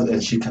members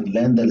and she can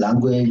learn the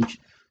language.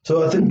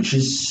 So I think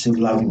she's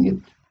loving it.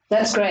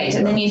 That's great.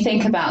 And then you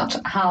think about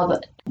how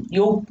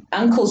your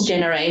uncle's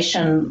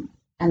generation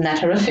and that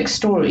horrific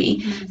story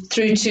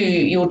through to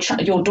your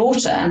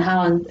daughter, and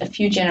how in a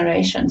few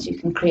generations you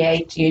can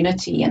create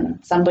unity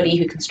and somebody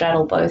who can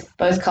straddle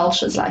both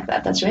cultures like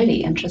that. That's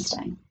really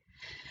interesting.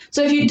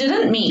 So if you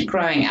didn't meet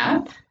growing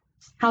up,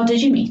 how did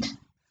you meet?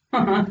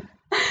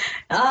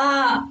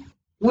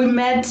 We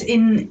met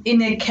in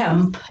a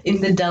camp in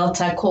the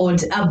Delta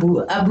called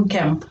Abu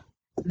Camp.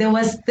 There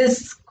was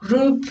this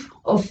group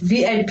of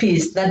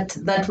VIPs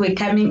that were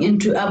coming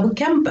into Abu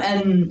Camp,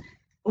 and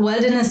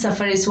Wilderness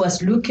Safaris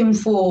was looking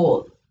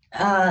for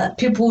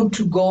people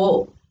to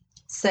go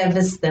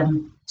service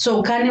them.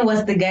 So Kani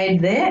was the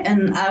guide there,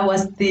 and I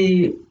was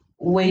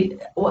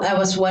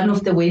one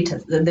of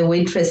the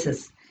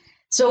waitresses.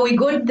 So we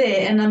got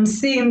there, and I'm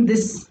seeing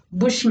this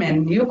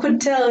bushman. You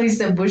could tell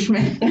he's a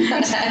bushman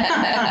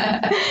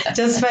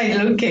just by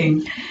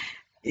looking.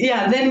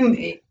 Yeah, then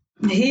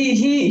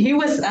he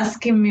was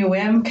asking me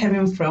where I'm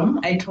coming from.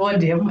 I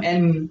told him,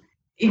 and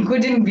he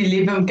couldn't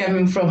believe I'm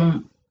coming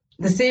from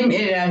the same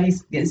area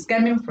he's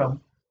coming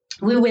from.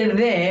 We were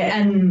there,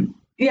 and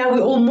we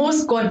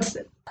almost got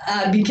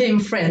became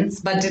friends,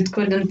 but it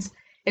couldn't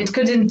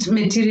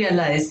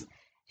materialize.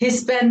 I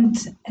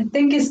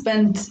think he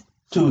spent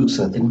 2 weeks,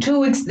 I think. 2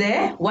 weeks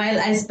there, while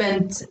I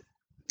spent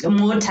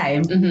more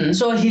time.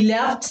 So he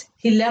left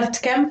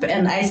camp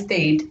and I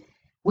stayed.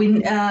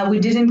 We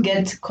didn't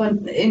get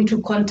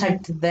into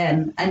contact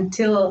then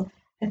until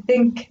I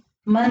think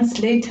months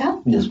later.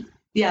 Yes.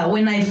 Yeah,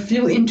 when I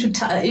flew into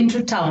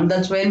town,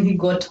 that's when he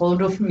got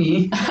hold of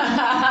me.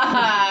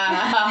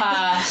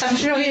 I'm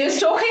sure you were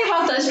talking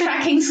about those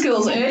tracking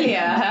skills earlier,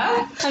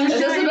 huh? I'm It's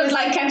sure a bit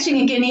like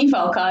catching a guinea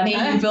fowl, Connie.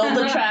 You build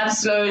the trap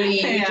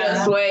slowly, you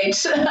just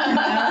wait.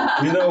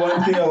 You know,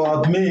 one thing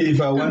about me, if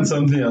I want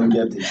something, I'll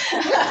get it.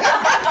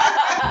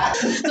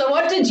 So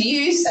what did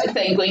you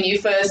think when you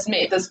first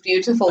met this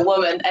beautiful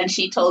woman and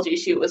she told you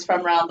she was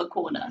from round the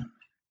corner?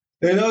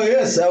 You know,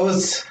 yes, I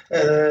was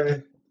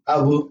in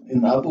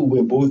Abu,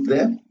 we're both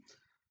there.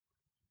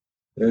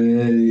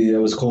 I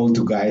was called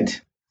to guide.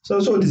 So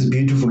I saw this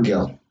beautiful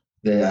girl.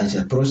 I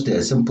approached her.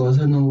 Some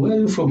person, oh, where are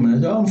you from? I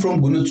said, I'm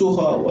from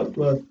Gunutsuha.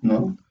 What?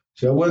 No.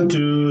 So I went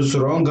to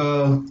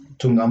Soronga,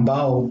 to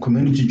Ngambao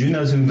Community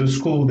Junior Secondary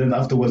School. Then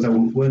afterwards, I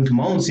went to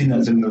Mount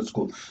Sinai Secondary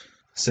School.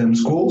 Same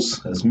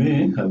schools as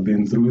me. I've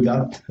been through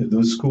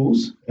those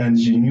schools. And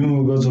she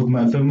knew because of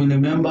my family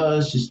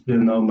members, she's,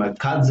 my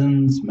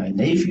cousins, my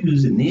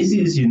nephews and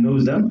nieces, she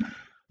knows them.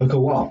 Okay,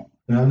 wow.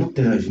 And I looked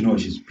at her,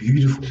 she's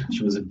beautiful.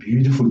 She was a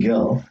beautiful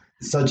girl.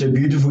 Such a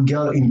beautiful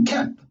girl in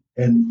camp.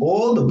 And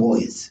all the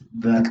boys,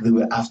 they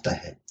were after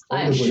her.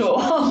 I'm sure.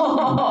 They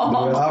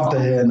were after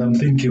her, and I'm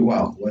thinking,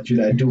 wow, what should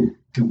I do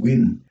to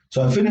win?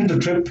 So I finished the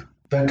trip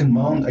back in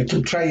Mount. I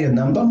keep trying a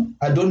number.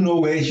 I don't know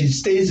where she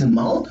stays in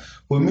Mount.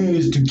 For me,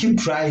 is to keep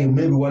trying.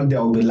 Maybe one day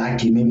I'll be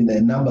lucky. Maybe the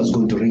number is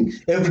going to ring.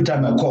 Every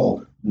time I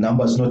call, the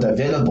number is not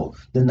available.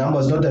 The number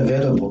is not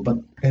available.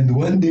 And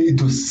one day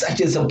it was such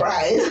a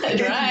surprise.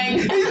 It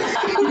rang.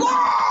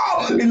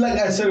 Wow! It's like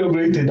I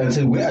celebrated. I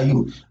said, where are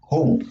you?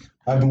 Home.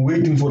 I've been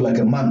waiting for like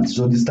a month,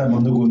 so this time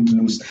I'm not going to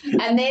lose.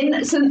 And then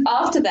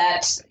after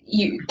that,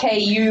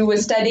 you were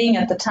studying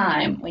at the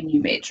time when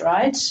you met,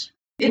 right?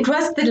 It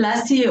was the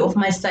last year of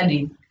my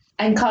study.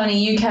 And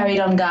Connie, you carried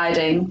on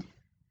guiding,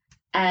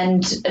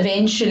 and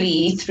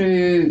eventually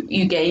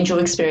you gained your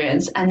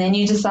experience, and then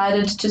you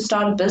decided to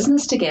start a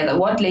business together.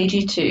 What led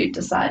you to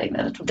deciding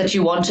that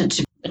you wanted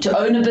to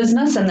own a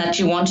business and that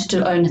you wanted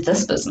to own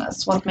this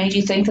business? What made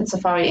you think that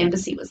Safari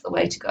Embassy was the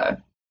way to go?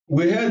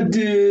 We had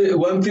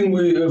one thing,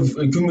 we have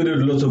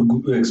accumulated lots of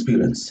good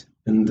experience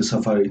in the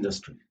safari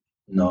industry.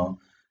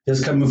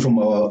 Just coming from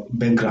our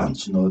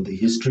backgrounds, the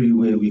history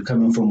where we're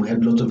coming from, we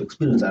had lots of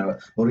experience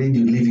already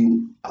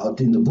living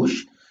out in the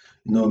bush,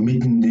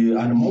 meeting the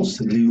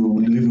animals,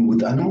 living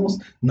with animals.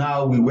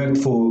 Now we worked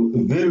for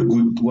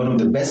one of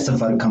the best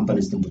safari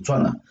companies in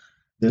Botswana.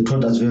 They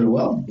taught us very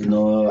well.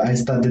 I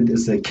started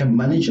as a camp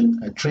manager.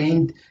 I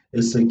trained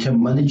as a camp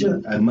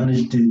manager. I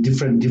managed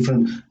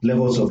different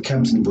levels of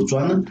camps in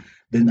Botswana.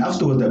 Then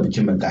afterwards, I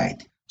became a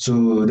guide.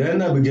 So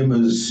then I became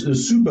a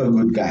super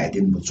good guide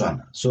in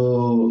Botswana.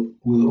 So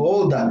with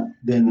all that,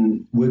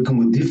 then working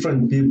with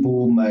different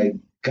people, my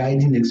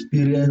guiding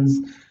experience,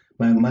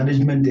 my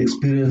management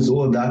experience,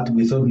 all that,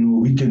 we thought, no,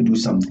 we can do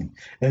something.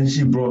 And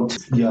she brought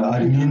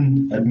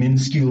admin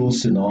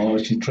skills,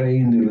 she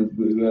trained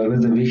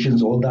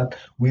reservations, all that.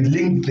 We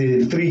linked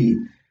the three,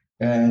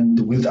 and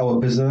with our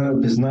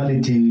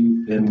personality,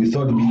 and we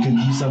thought we can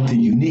do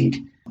something unique.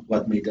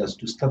 What made us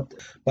to start?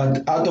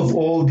 But out of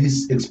all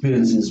these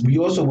experiences, we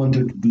also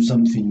wanted to do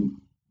something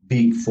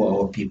big for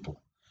our people.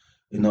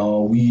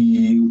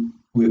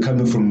 We're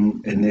coming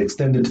from an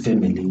extended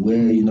family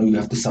where, you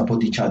have to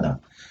support each other.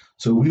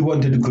 So we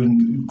wanted to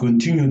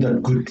continue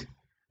that good,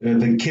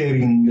 the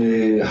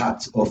caring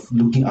heart of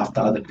looking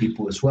after other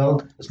people as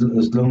well, as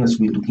long as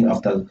we're looking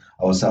after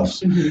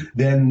ourselves. Mm-hmm.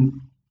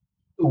 Then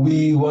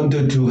we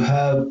wanted to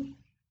have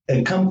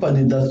a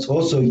company that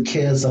also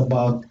cares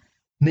about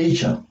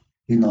nature.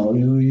 If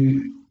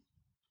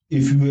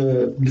you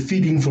were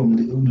feeding from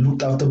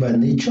looked after by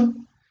nature,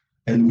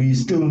 and we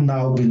still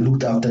now been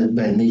looked after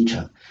by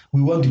nature,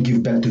 we want to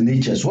give back to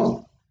nature as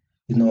well.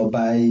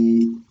 By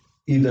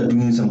either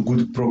doing some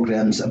good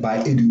programs, by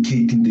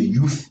educating the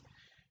youth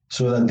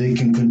so that they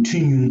can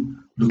continue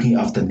looking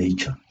after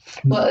nature.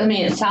 Well,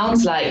 it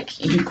sounds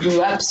like you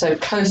grew up so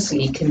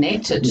closely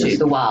connected to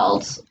the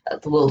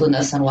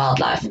wilderness and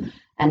wildlife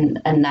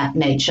and that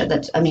nature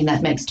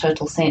that makes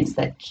total sense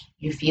that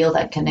you feel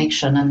that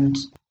connection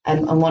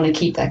and want to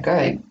keep that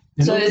going.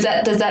 So does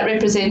that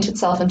represent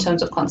itself in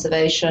terms of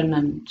conservation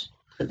and,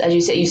 as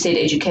you said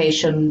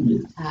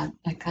education,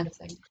 that kind of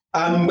thing?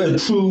 I'm a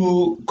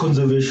true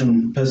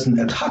conservation person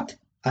at heart.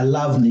 I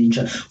love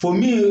nature. For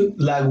me,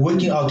 like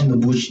working out in the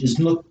bush is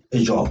not a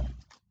job.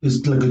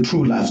 It's like a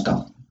true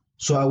lifestyle.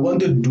 So I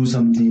wanted to do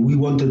something. We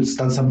wanted to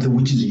start something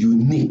which is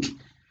unique.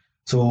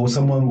 So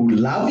someone will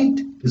love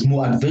it. It's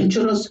more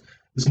adventurous.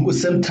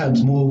 It's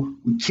sometimes more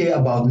care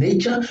about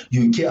nature.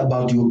 You care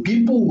about your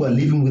people who are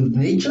living with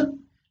nature.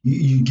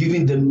 You're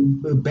giving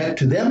them back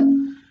to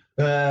them.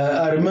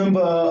 I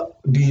remember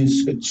being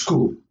at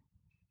school.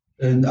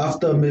 And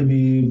after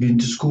maybe being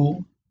to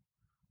school,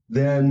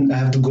 then I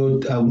have to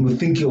go. I was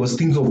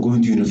thinking of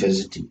going to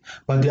university,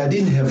 but I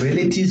didn't have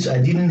relatives. I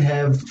didn't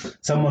have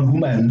someone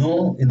whom I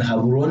know in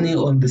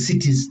Gaborone or in the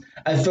cities.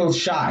 I felt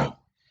shy,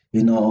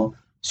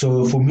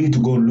 So for me to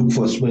go and look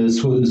for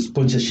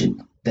sponsorship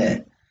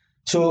there.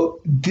 So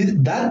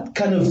that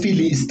kind of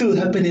feeling is still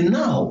happening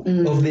now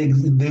of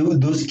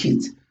those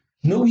kids.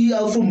 We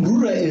are from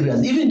rural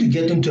areas. Even to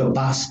get into a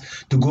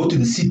bus to go to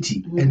the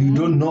city, and you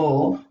don't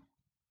know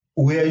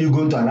where you're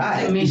going to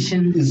arrive.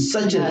 It's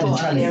such a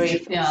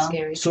challenge.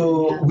 Scary.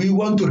 So we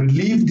want to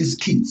relieve these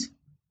kids,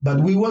 but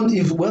we want,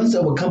 if once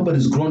our company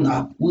is grown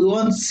up, we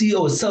want to see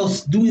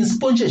ourselves doing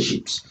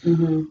sponsorships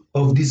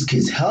of these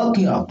kids,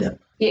 helping out them.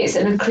 Yes,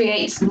 and it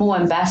creates more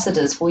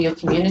ambassadors for your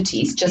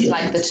communities, just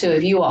like the two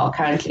of you are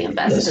currently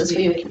ambassadors for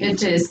your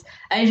community. It is.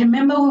 I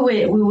remember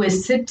we were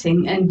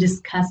sitting and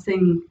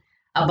discussing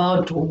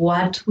about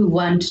what we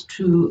want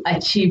to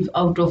achieve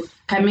out of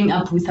coming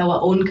up with our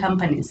own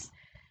companies.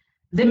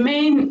 The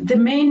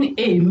main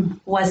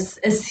aim was,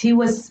 as he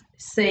was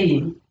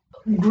saying,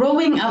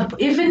 growing up,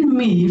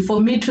 even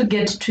for me to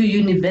get to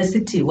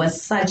university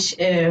was such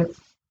a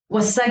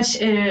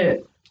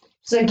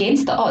So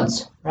against the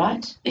odds,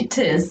 right? It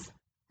is.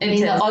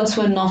 The odds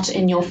were not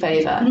in your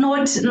favor.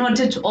 Not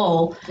at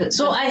all.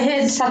 So I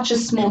had such a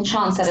small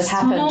chance that it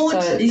happened.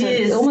 So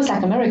it's almost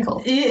like a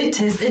miracle.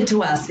 It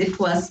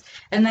was.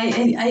 And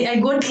I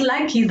got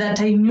lucky that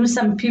I knew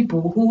some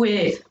people who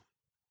were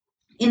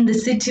in the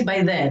city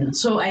by then.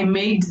 So I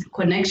made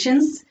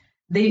connections.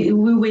 We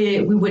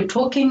were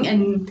talking,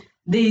 and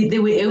they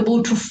were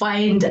able to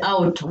find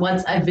out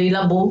what's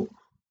available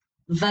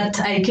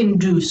that I can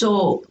do.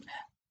 So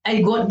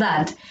I got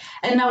that.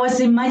 And I was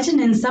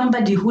imagining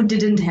somebody who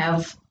didn't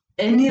have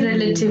any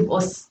relative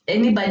or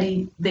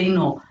anybody they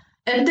know.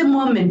 At the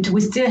moment,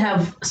 we still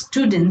have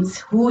students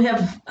who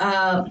have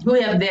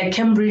their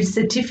Cambridge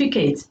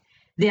certificates.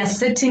 They are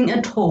sitting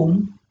at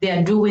home. They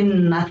are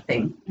doing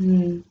nothing.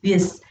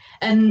 Yes.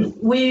 And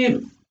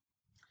we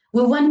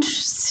want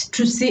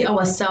to see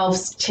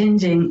ourselves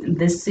changing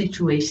these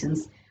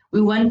situations.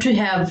 We want to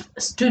have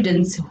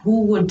students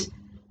who would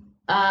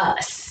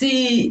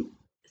see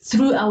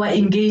through our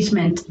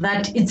engagement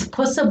that it's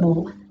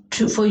possible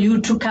for you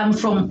to come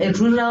from a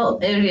rural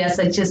area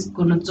such as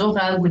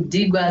Kunutsoga,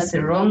 Gudigwa,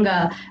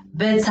 Seronga,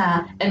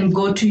 Beta, and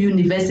go to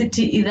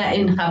university either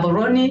in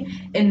Gaborone,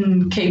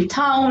 in Cape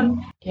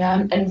Town.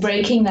 Yeah, and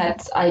breaking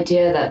that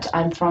idea that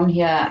I'm from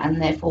here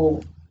and therefore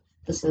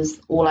this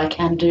is all I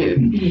can do.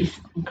 Yes.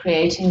 And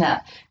creating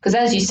that. Because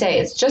as you say,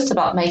 it's just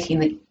about making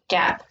the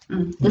gap.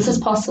 This is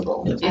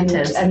possible.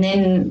 Yes. And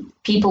then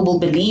people will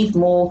believe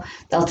more.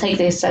 They'll take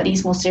their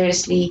studies more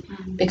seriously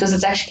because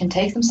it actually can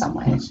take them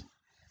somewhere. Yes.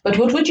 But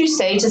what would you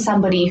say to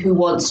somebody who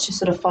wants to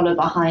sort of follow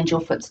behind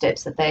your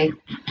footsteps, that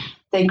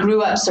they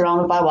grew up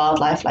surrounded by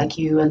wildlife like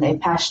you and they're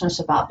passionate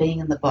about being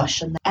in the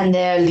bush and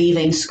they're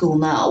leaving school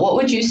now? What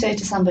would you say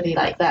to somebody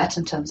like that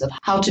in terms of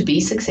how to be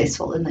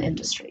successful in the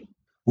industry?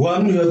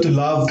 One, you have to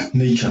love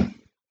nature.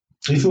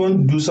 If you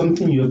want to do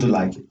something, you have to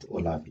like it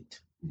or love it.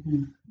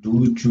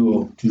 Do it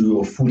to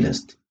your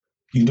fullest.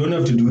 You don't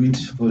have to do it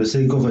for the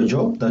sake of a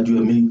job that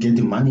you are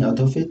getting money out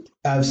of it.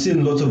 I've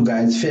seen lots of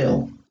guys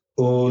fail,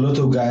 or a lot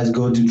of guys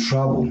go into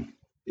trouble.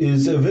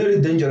 It's a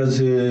very dangerous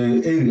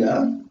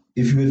area.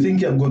 If you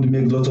think I'm going to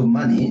make lots of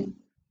money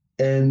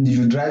and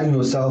you're driving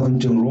yourself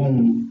into a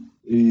wrong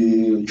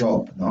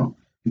job,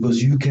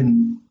 because you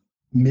can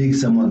make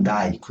someone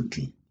die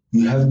quickly.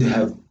 You have to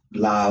have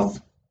love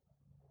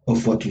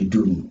of what you're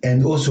doing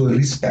and also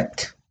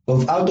respect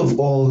out of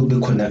all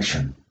the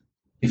connection.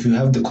 If you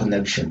have the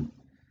connection,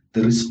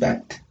 the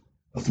respect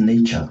of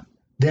nature,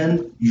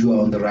 then you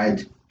are on the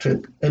right track.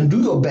 And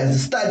do your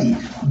best, study,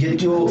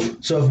 get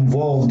yourself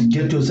involved,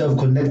 get yourself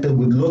connected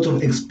with lots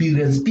of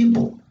experienced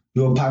people,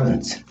 your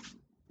parents,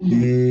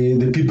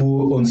 the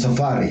people on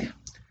safari,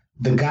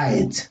 the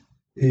guides,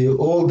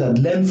 all that,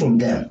 learn from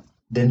them.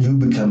 Then you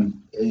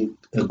become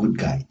a good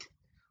guide,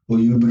 or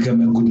you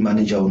become a good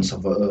manager on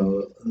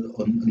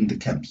the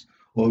camps,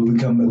 or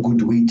become a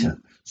good waiter.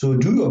 So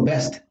do your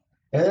best.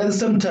 And at the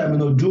same time,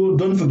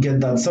 don't forget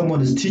that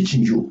someone is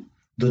teaching you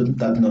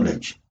that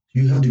knowledge.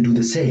 You have to do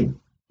the same.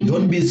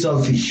 Don't be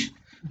selfish.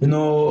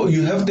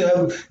 You have to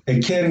have a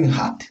caring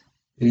heart,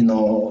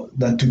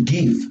 that to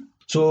give.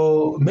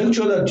 So make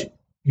sure that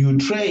you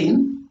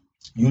train,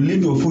 you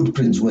leave your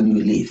footprints when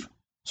you leave.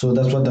 So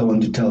that's what I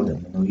want to tell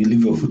them. You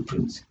leave your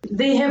footprints.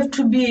 They have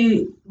to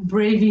be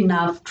brave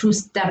enough to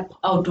step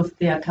out of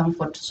their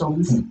comfort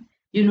zones.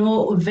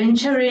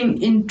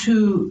 Venturing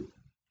into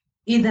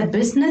either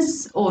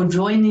business or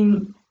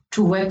joining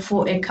to work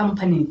for a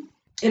company.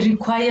 It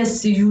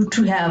requires you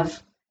to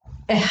have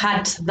a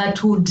heart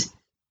that would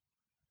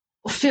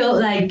feel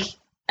like,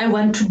 I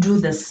want to do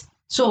this.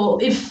 So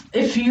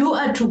if you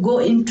are to go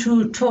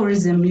into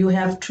tourism, you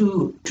have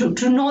to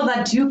know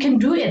that you can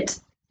do it.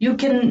 You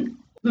can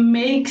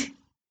make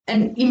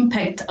an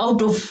impact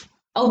out of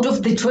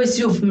the choice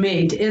you've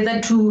made,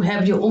 either to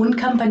have your own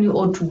company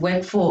or to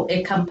work for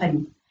a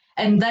company.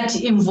 And that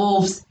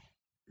involves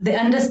the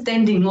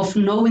understanding of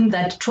knowing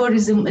that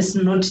tourism is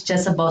not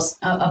just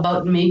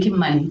about making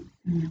money.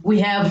 We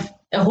have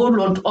a whole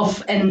lot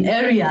of an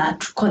area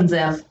to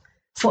conserve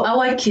for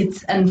our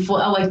kids and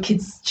for our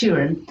kids'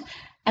 children.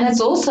 And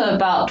it's also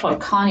about what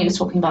Connie was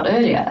talking about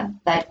earlier,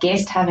 that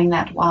guest having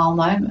that wow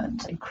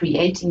moment and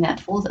creating that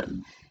for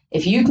them.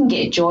 If you can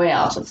get joy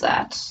out of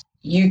that,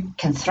 you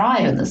can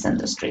thrive in this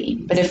industry.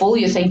 But if all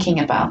you're thinking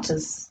about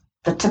is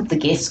the tip the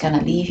guest's going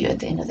to leave you at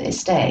the end of their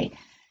stay,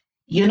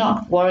 you're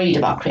not worried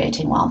about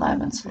creating wow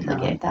moments for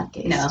that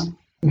guest. No.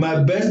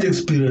 My best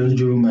experience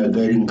during my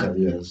guiding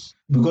careers,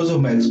 because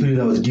of my experience,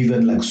 I was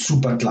given like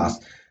super class,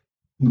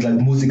 like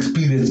most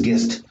experienced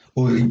guest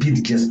or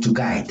repeat guest to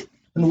guide.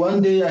 And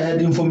one day I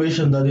had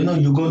information that,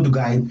 you're going to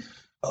guide,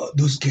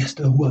 those guests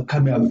who are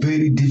coming are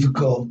very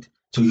difficult.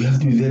 So you have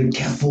to be very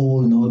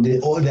careful. They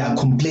are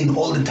complaining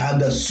all the time.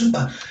 They're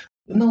super.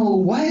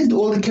 Why is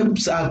all the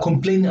camps are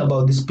complaining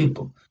about these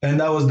people?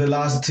 And I was the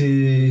last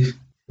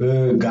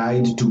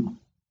guide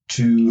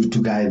to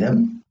guide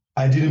them.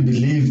 I didn't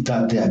believe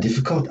that they are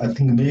difficult. I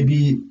think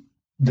maybe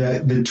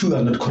the two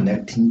are not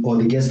connecting, or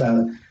the guests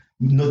are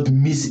not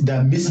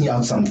they're missing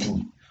out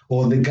something.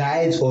 Or the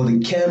guides or the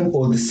camp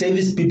or the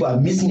service people are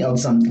missing out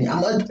something. I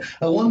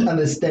want to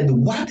understand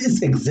what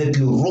is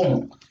exactly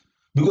wrong.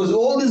 Because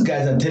all these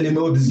guys are telling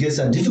me, these guests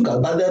are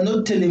difficult, but they're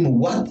not telling me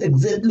what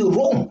exactly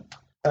wrong.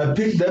 I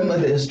picked them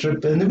at the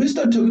airstrip and we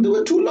started talking. There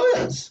were two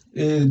lawyers,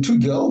 two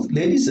girls,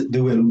 ladies.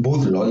 They were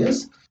both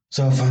lawyers.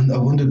 So I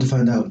wanted to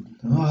find out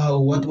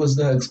what was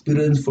the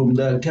experience from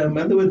the camp.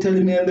 And they were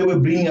telling me, and they were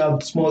bringing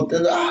out small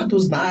things. It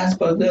was nice,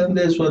 but then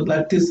this was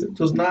like this. It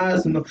was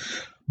nice,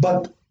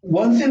 But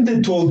one thing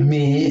they told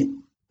me,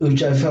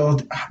 which I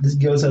felt, these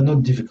girls are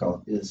not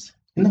difficult, is,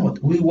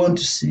 what, we want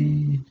to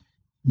see,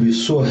 we're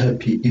so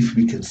happy if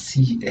we can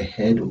see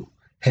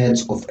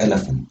heads of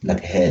elephant,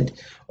 like a head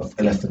of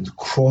elephants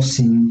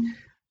crossing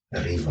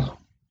a river.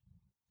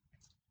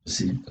 You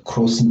see,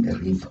 crossing a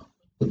river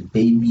with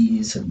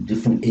babies and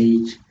different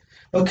age.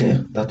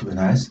 Okay, that would be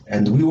nice.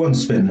 And we want to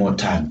spend more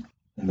time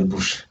in the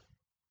bush.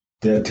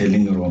 They're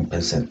telling the wrong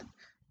person.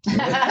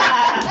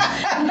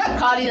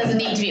 Carly doesn't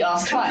need to be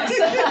asked twice.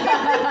 You're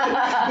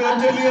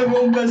telling a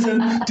wrong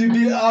person to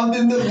be out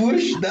in the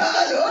bush.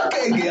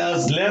 Okay,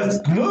 girls, let's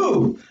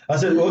move. I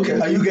said, okay,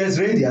 are you guys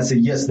ready? I said,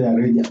 yes, they are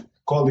ready.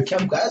 Call the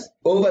camp, guys.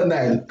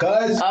 Overnight.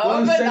 Guys,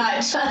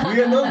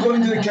 we are not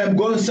going to the camp.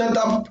 Go and set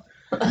up.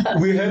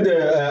 We had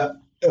a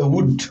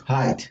wood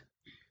hide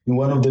in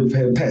one of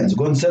the pens.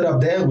 Go and set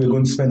up there. We're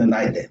going to spend the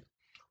night there.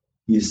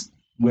 We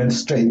went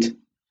straight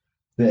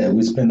there.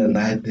 We spent the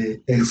night there.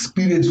 The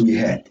experience we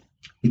had,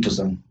 it was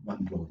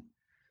mind-blowing.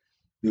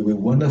 They were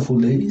wonderful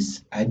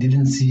ladies. I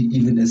didn't see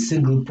even a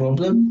single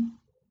problem.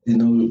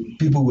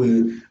 People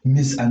were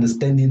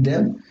misunderstanding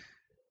them.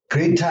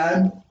 Great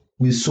time.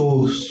 We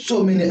saw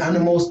so many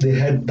animals.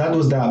 That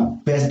was their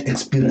best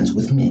experience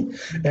with me.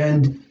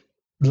 And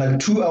like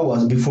 2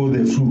 hours before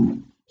they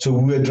flew, so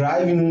we were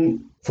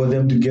driving for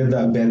them to get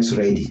their bags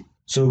ready.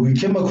 So we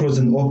came across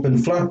an open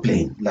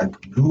floodplain, like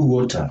blue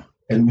water,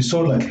 and we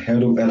saw like a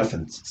herd of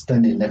elephants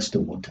standing next to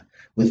water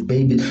with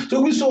babies.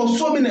 So we saw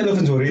so many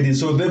elephants already,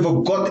 so they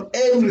forgot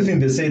everything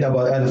they said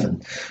about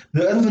elephants.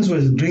 The elephants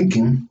were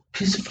drinking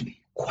peacefully,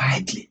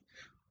 quietly.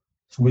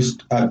 So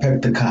I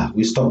packed the car.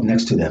 We stopped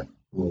next to them.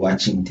 We were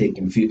watching,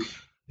 taking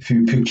a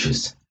few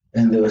pictures.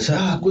 And they were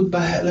saying,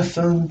 goodbye,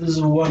 elephant. This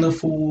is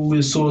wonderful.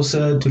 We're so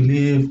sad to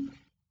leave.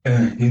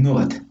 You know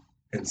what?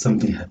 And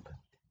something happened.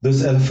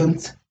 Those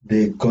elephants,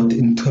 they got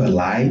into a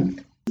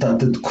line,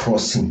 started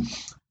crossing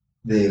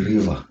the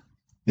river,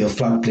 the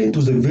floodplain. It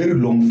was a very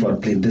long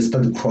floodplain. They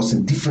started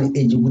crossing different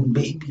ages with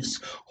babies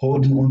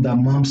holding on their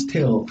mom's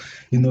tail.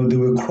 They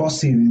were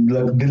crossing,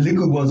 like the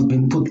little ones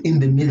being put in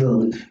the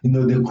middle.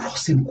 They're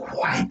crossing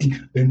quietly,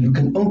 and you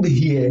can only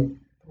hear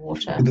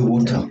the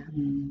water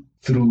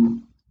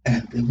through.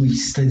 And we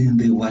standing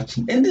there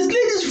watching. And these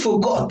ladies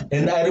forgot.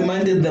 And I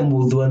reminded them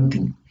of one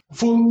thing.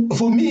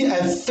 For me,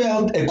 I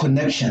felt a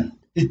connection.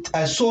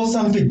 I saw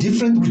something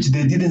different which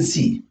they didn't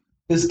see.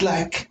 It's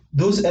like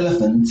those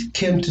elephants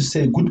came to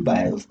say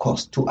goodbye, of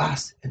course, to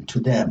us and to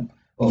them,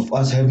 of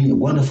us having a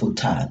wonderful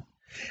time.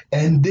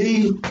 And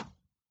they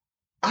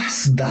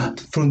asked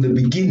that from the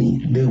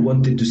beginning. They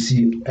wanted to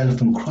see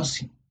elephant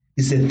crossing.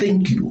 It's a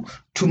thank you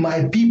to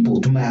my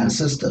people, to my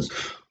ancestors,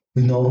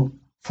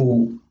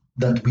 for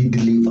that we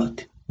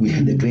delivered. We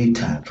had a great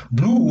time.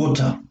 Blue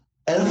water,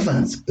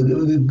 elephants,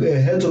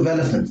 heads of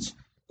elephants,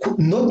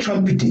 no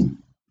trumpeting.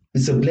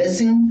 It's a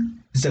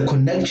blessing, it's a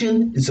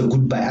connection, it's a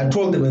goodbye. I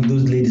told them, and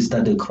those ladies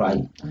started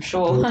crying. I'm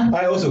sure.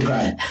 I also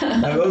cried.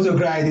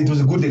 It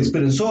was a good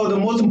experience. So the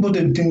most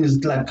important thing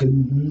is like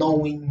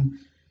knowing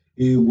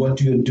what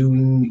you're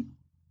doing,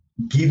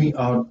 giving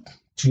out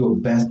to your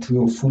best, to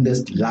your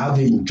fullest,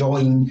 loving,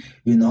 enjoying,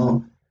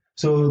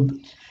 So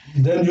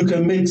then you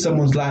can make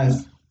someone's life,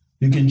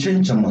 you can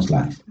change someone's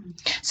life.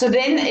 So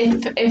then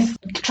if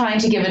trying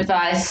to give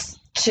advice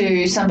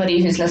to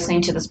somebody who's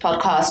listening to this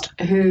podcast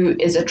who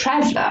is a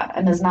traveler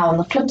and is now on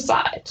the flip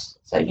side,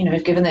 So,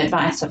 we've given the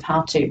advice of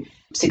how to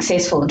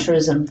successful in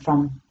tourism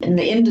from in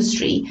the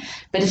industry.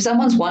 But if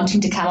someone's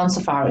wanting to come on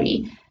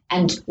safari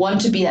and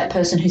want to be that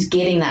person who's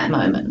getting that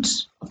moment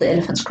of the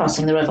elephants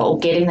crossing the river or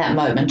getting that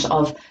moment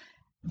of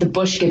the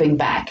bush giving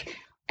back,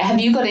 have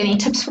you got any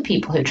tips for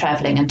people who are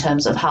traveling in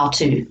terms of how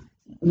to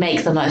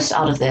make the most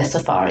out of their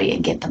safari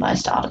and get the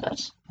most out of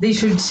it? They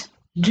should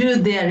do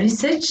their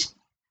research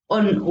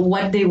on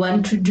what they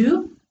want to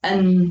do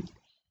and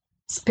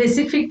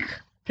specific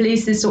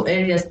places or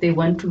areas they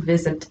want to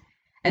visit.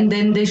 And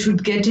then they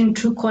should get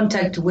into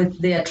contact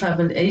with their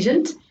travel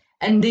agent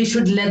and they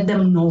should let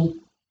them know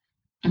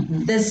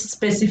the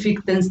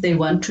specific things they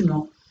want to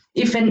know.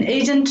 If an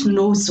agent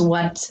knows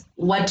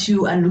what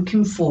you are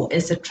looking for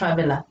as a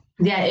traveler,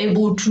 they are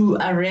able to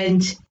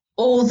arrange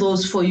all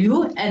those for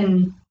you,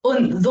 and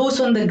those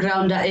on the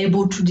ground are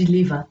able to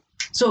deliver.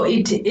 So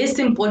it is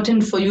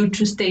important for you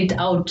to state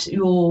out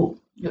your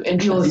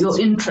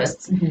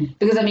interests.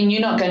 Because,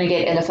 you're not going to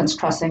get elephants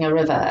crossing a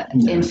river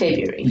in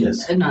February.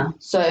 Yes. No.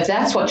 So if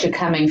that's what you're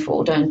coming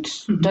for, don't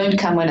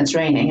come when it's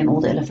raining and all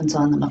the elephants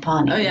are on the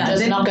Mapani. Oh, yeah. You're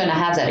just not going to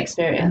have that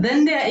experience.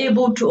 Then they are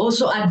able to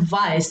also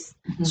advise.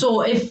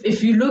 So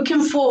if you're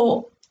looking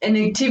for an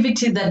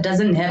activity that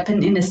doesn't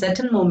happen in a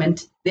certain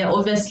moment, they're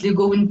obviously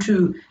going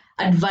to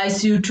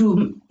advise you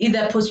to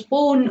either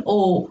postpone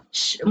or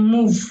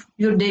move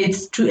your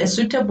dates to a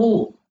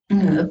suitable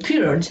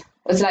period.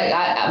 It's like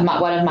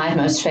one of my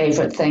most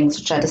favorite things,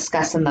 which I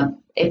discuss in the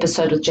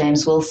episode with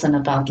James Wilson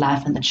about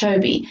life in the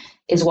Chobe,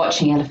 is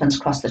watching elephants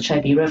cross the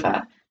Chobe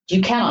River.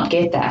 You cannot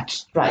get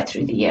that right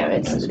through the year.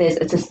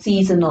 It's a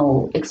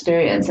seasonal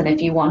experience, and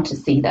if you want to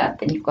see that,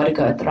 then you've got to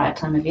go at the right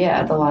time of year.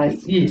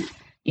 Otherwise,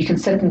 you can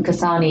sit in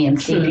Kasane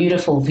and see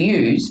beautiful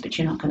views, but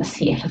you're not going to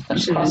see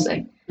elephants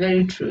crossing.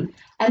 Very true.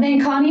 And then,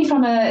 Kani,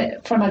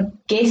 from a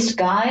guest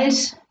guide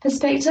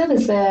perspective,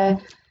 is there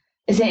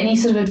any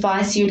sort of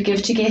advice you would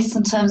give to guests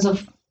in terms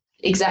of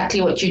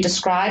exactly what you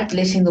described,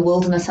 letting the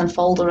wilderness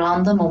unfold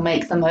around them or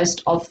make the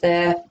most of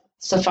their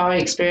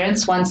safari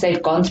experience once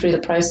they've gone through the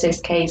process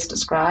Kay's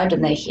described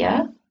and they're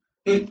here?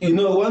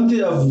 One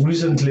thing I've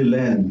recently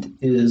learned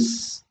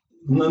is,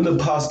 in the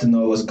past, I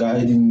was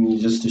guiding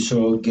just to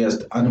show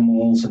guests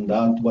animals and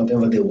that,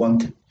 whatever they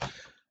wanted.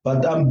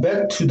 But I'm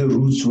back to the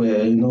roots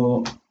where,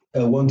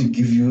 I want to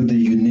give you the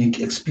unique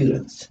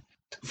experience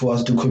for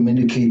us to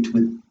communicate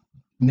with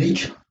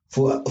nature.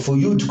 For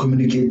you to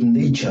communicate with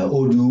nature,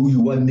 or do you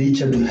want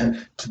nature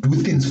to do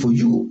things for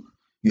you?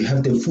 You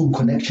have the full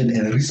connection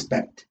and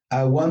respect.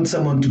 I want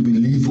someone to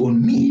believe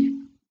on me,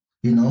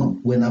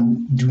 when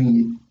I'm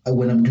doing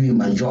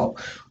my job,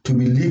 to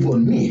believe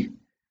on me.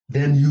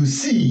 Then you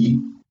see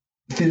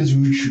things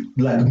which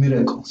like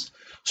miracles.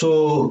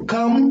 So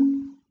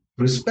come,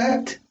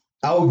 respect.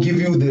 I'll give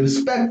you the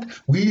respect.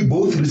 We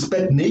both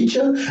respect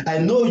nature. I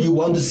know you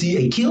want to see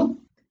a kill.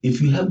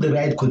 If you have the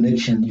right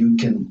connection, you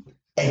can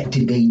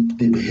activate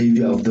the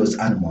behavior of those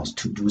animals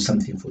to do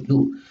something for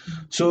you.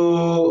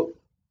 So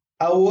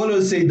I will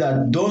always say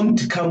that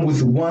don't come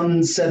with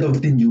one set of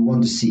things you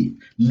want to see.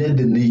 Let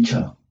the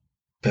nature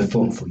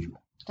perform for you.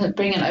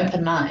 Bring an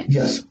open mind.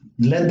 Yes,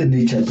 let the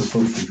nature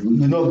perform for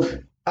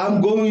you.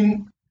 I'm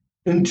going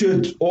into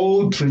an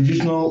old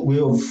traditional way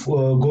of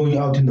going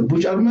out in the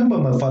bush. I remember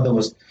my father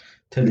was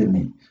telling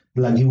me,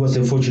 like he was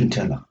a fortune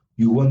teller.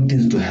 You want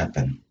things to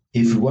happen.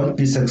 If you want to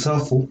be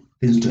successful,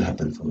 things to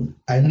happen for you.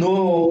 I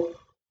know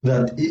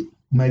that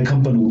my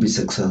company will be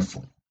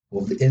successful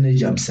of the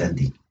energy I'm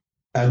sending.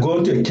 I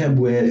go to a camp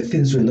where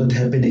things were not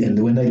happening,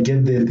 and when I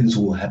get there, things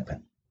will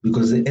happen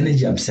because the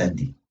energy I'm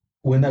sending.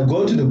 When I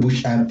go to the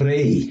bush, I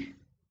pray.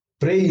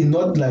 Pray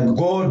not like,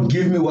 God,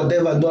 give me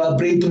whatever. No, I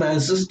pray to my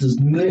ancestors.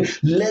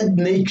 Let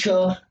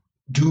nature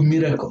do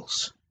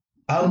miracles.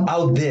 I'm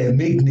out there,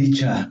 make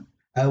nature.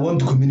 I want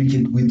to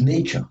communicate with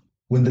nature.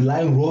 When the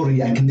lion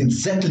roaring, I can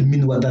exactly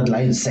mean what that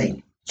lion is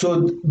saying.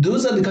 So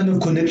those are the kind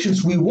of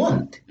connections we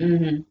want.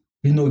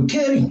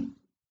 Caring.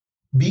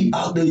 Be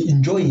out there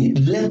enjoying it.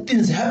 Let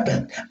things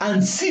happen.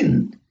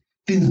 Unseen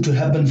things to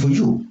happen for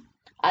you.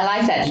 I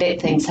like that.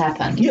 Let things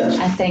happen. Yes.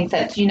 I think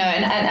that,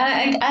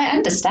 and I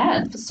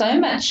understand for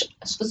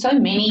so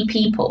many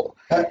people,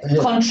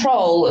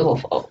 control,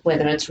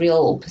 whether it's real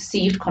or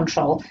perceived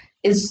control,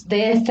 is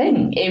their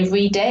thing.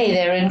 Every day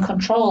they're in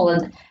control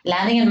and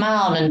landing in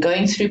Maun and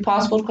going through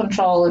passport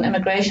control and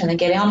immigration and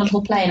getting on a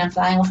little plane and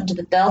flying off into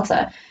the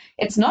Delta.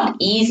 It's not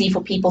easy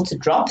for people to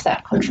drop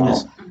that control.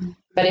 Yes.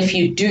 But if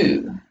you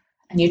do,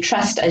 and you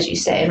trust, as you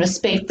say, and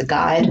respect the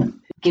guide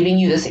giving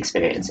you this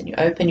experience, and you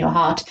open your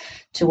heart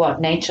to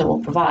what nature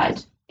will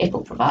provide, it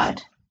will provide.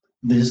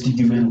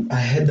 I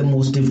had the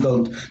most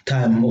difficult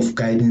time of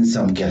guiding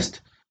some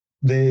guests.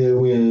 They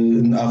were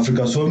in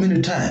Africa so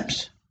many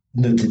times.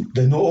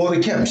 They know all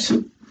the camps.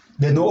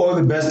 They know all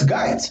the best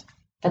guides.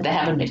 But they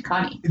haven't met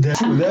Kani. They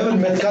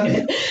haven't met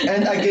Kani.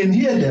 And I can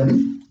hear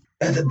them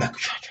at the back,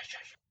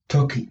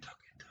 talking.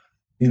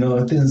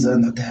 Things are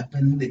not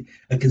happening.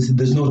 I can see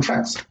there's no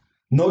tracks.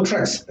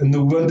 And we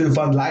want to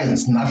find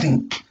lions,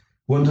 nothing.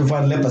 We want to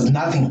find leopards,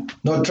 nothing.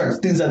 No tracks.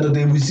 Things are not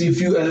there. We see a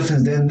few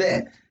elephants then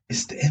there.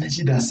 it's the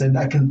energy that I said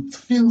I can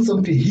feel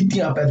something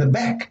hitting up at the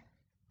back.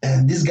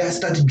 And this guy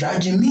started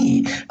judging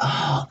me.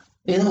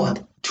 You know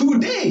what? 2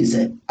 days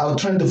I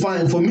was trying to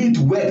find, for me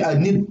to work, I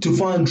need to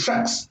find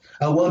tracks.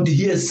 I want to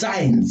hear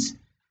signs.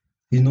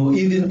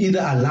 Even either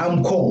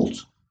alarm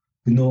calls,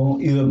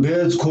 either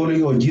birds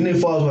calling or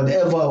Jennifer's,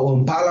 whatever,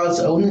 or Palas,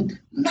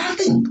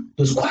 nothing.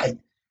 It was quiet.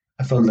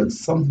 I felt like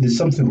there's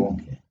something wrong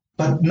here.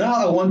 But now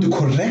I want to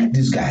correct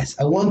these guys.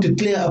 I want to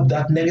clear up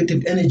that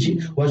negative energy.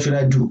 What should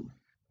I do?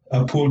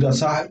 I pulled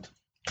aside.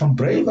 I'm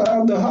brave, I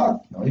have the heart.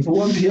 Now, if you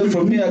want to hear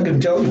from me, I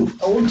can tell you.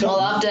 I won't tell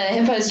you. After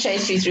hippos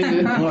chased you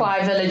through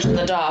Kwai village in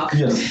the dark.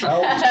 Yes.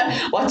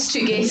 What's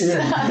to guess?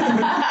 Yeah.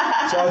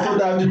 So I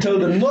thought I have to tell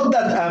them, not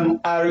that I'm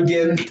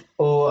arrogant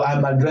or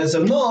I'm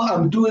aggressive. No,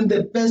 I'm doing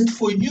the best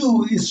for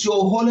you. It's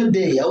your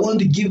holiday. I want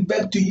to give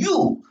back to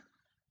you.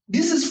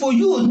 This is for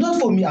you, it's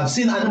not for me. I've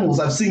seen animals,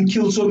 I've seen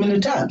killed so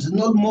many times. It's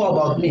not more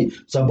about me.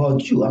 It's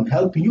about you. I'm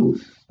helping you.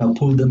 I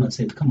pulled them and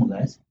said, come on,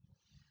 guys.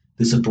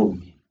 There's a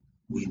problem here.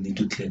 We need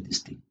to clear this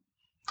thing.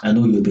 I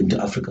know you've been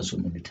to Africa so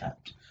many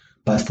times,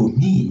 but for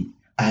me,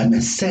 I'm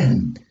a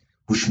San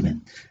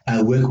bushman.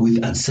 I work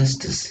with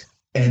ancestors,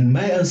 and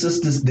my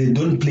ancestors, they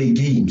don't play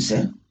games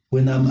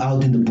when I'm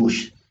out in the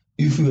bush.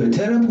 If you are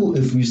terrible,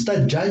 if you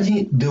start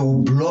judging, they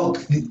will block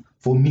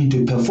for me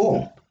to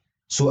perform.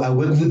 So I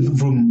work with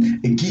from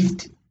a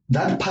gift.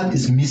 That part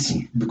is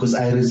missing because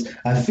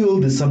I feel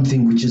there's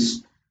something which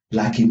is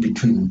lacking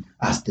between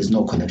us. There's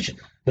no connection.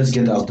 Let's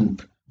get out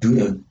and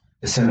do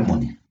a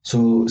ceremony.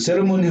 So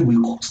ceremony, we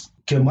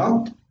came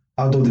out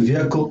of the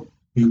vehicle.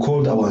 We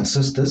called our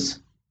ancestors.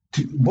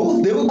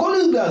 Both, they were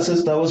calling the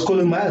ancestor. I was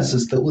calling my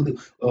ancestor with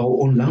our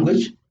own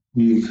language.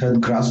 We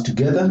had grass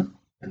together,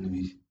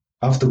 and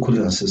after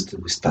calling ancestor,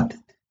 we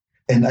started.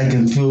 And I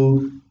can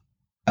feel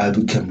I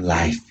became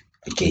live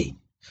again.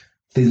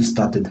 Things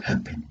started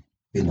happening,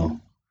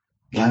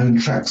 Lion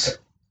tracks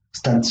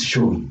started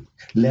showing.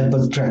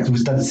 Leopard tracks, we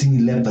started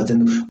seeing leopards.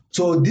 And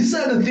so these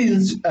are the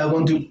things I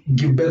want to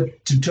give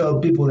back to tell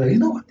people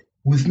that,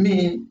 with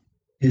me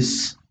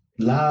is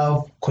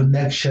love,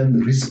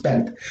 connection,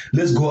 respect.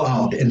 Let's go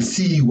out and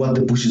see what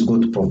the bush is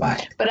going to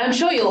provide. But I'm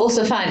sure you'll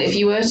also find if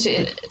you were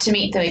to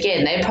meet them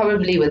again, they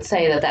probably would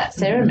say that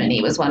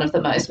ceremony was one of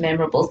the most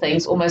memorable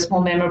things, almost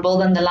more memorable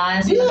than the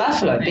lions and the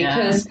buffalo,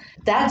 because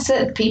that's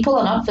it. People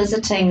are not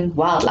visiting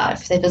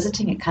wildlife. They're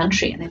visiting a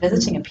country and they're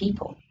visiting a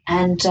people.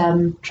 And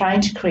trying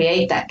to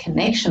create that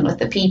connection with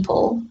the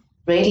people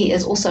really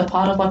is also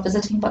part of what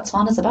visiting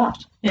Botswana is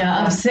about.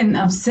 Yeah,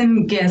 I've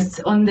seen guests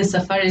on the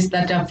safaris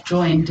that I've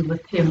joined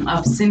with him.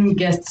 I've seen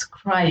guests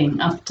crying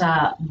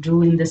after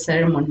doing the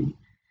ceremony.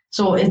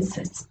 So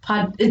it's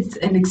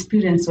an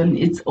experience on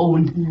its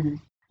own. Mm.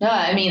 No,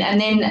 I mean,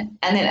 and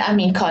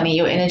then Connie,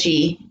 your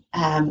energy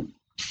and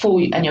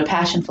your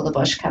passion for the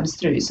bush comes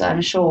through. So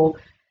I'm sure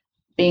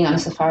being on a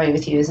safari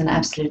with you is an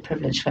absolute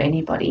privilege for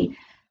anybody.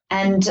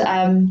 And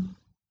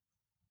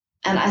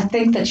I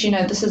think that,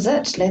 this is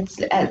it.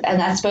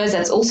 And I suppose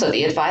that's also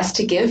the advice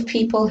to give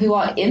people who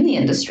are in the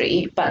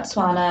industry,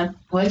 Botswana,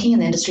 working in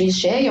the industry,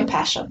 share your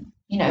passion.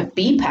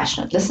 Be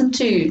passionate. Listen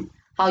to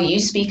how you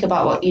speak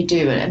about what you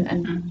do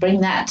and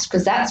bring that,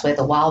 because that's where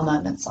the wow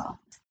moments are.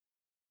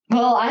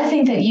 Well, I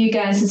think that you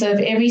guys deserve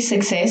every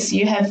success.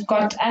 You have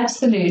got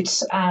absolute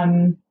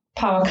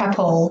power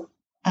couple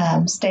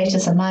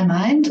status in my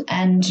mind,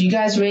 and you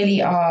guys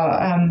really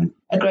are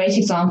a great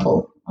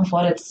example of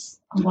what it's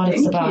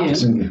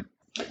about. You.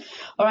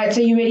 All right, so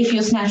you ready for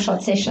your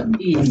snapshot session?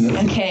 Yes.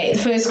 Okay, the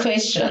first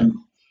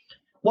question.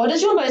 What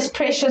is your most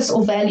precious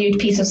or valued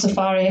piece of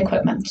safari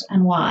equipment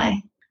and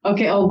why?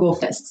 Okay, I'll go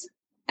first.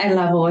 I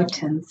love our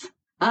tents.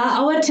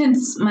 Our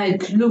tents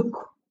might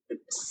look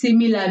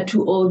similar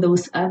to all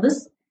those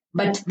others,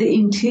 but the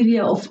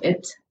interior of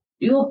it,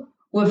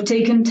 we've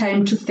taken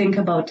time to think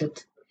about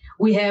it.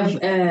 We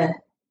have a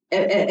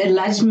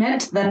large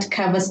mat that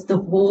covers the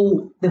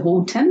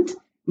whole tent.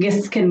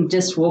 Guests can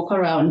just walk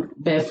around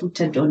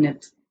barefooted on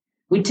it.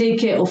 We take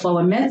care of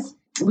our mats.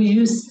 We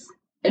use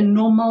a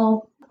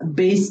normal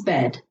base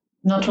bed.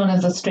 Not one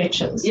of the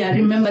stretchers. Yeah,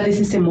 remember this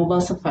is a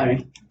mobile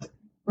safari.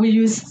 We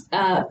use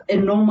a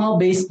normal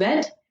base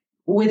bed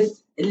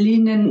with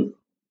linen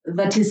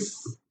that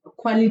is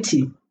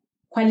quality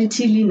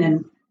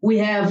linen. We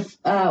have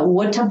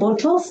water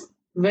bottles,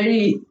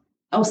 very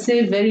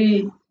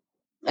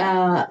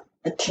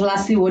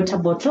classy water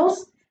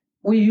bottles.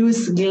 We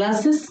use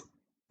glasses,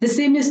 the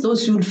same as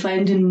those you would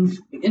find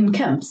in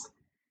camps.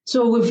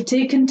 So we've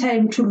taken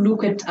time to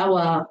look at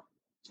our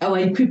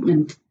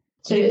equipment.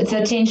 So it's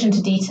attention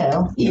to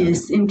detail.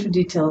 Yes, into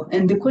detail.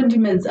 And the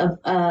condiments are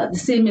the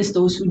same as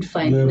those you'd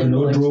find in the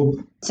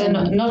wardrobe. So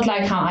not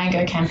like how I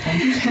go camping.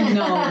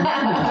 No.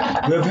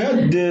 We've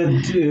had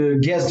the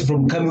guests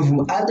coming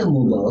from other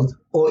mobiles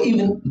or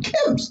even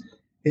camps,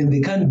 and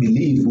they can't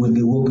believe when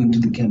they walk into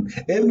the camp.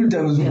 Every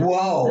time it's,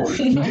 wow, this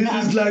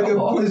is like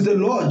it's a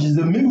lodge, it's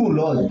a Mimu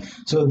lodge.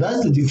 So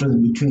that's the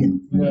difference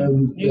between.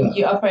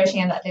 You're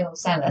operating at that level of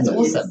sound. That's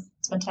awesome. Yes.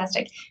 It's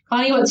fantastic.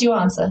 Connie, what's your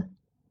answer?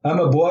 I'm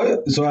a boy,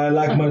 so I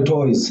like my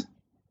toys.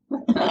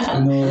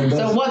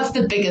 So what's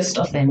the biggest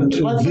of them?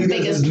 What's the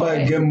biggest is my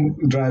toy? game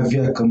drive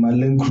vehicle, my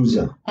Land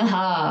Cruiser.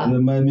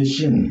 My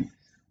machine.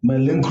 My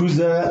Land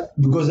Cruiser,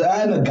 because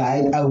I am a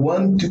guide, I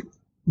want to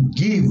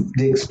give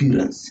the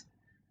experience.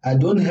 I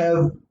don't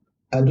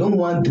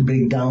want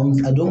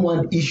breakdowns. I don't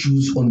want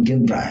issues on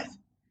game drive.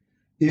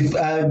 If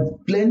I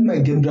plan my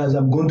game drives,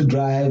 I'm going to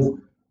drive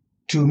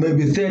to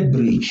maybe Third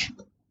Bridge,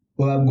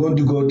 or I'm going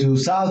to go to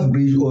South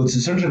Bridge or to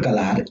Central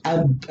Kalahari.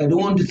 I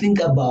don't want to think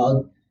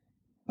about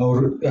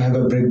or have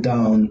a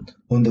breakdown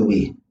on the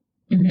way.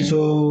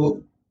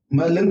 So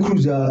my Land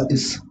Cruiser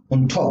is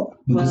on top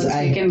because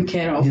taken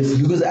care of. Yes,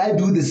 because I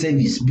do the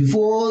service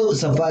before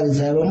safaris.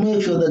 I will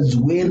make sure that it's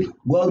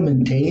well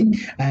maintained.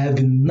 I have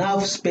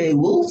enough spare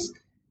wheels,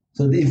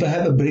 so that if I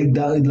have a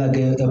breakdown, like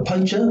a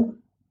puncture,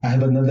 I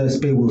have another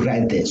spare wheel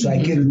right there. So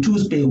I carry 2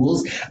 spare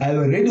wheels. I have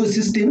a radio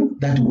system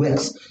that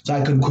works, so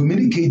I can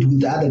communicate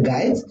with the other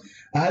guys.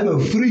 I have a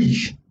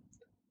fridge.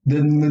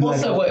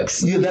 Also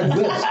works. Yeah, that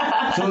works.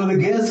 So the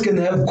guests can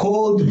have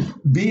cold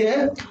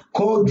beer,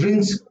 cold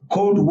drinks,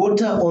 cold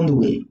water on the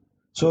way.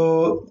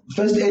 So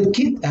first aid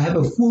kit, I have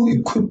a full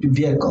equipped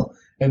vehicle,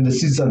 and the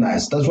seats are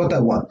nice. That's what I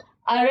want.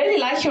 I really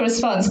like your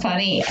response,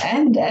 Connie,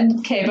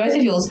 and Kay, both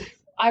of yours.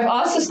 I've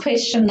asked this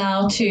question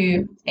now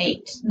to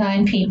 8,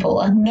 9 people,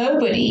 and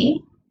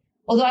nobody,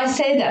 although I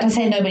say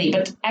nobody,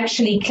 but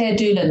actually Claire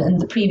Doolan in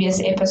the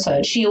previous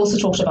episode, she also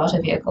talked about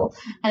her vehicle.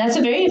 And that's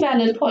a very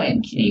valid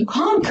point. You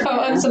can't go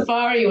on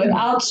safari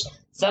without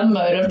some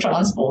mode of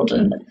transport,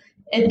 and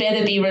it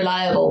better be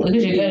reliable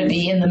because you're going to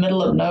be in the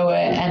middle of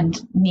nowhere and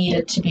need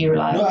it to be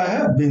reliable. No, I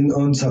have been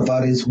on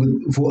safaris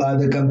for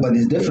other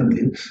companies,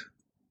 definitely.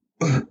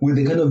 With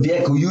the kind of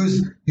vehicle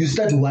you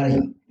start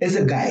worrying as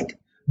a guide.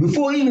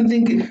 Before even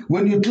thinking,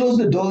 when you close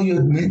the door, you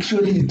make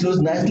sure that you close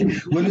nicely.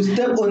 When you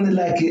step on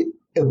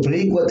a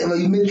brake, whatever,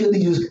 you make sure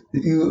that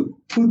you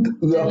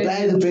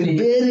apply the brake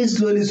very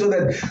slowly so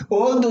that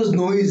all those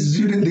noises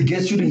the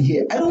guests shouldn't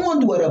hear. I don't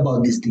want to worry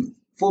about this thing.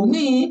 For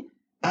me,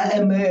 I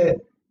am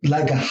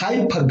like a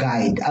hyper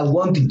guide. I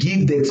want to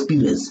give the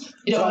experience.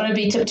 You don't want to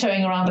be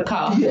tiptoeing around the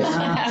car.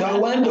 Yes. So I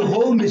want the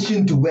whole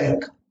machine to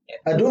work.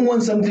 I don't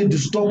want something to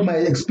stop my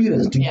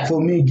experience, for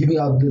me giving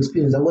out the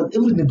experience. I want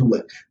everything to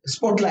work.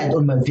 Spotlight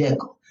on my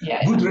vehicle.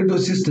 Good radio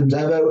systems.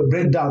 I have a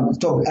breakdown.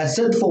 Stop. I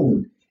set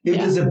phone. If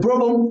there's a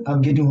problem,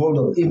 I'm getting hold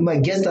of. If my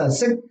guests are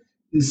sick,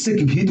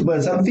 if hit by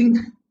something,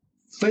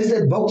 first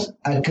aid box,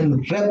 I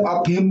can wrap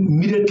up him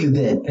immediately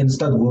there and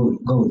start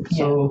going. Yeah.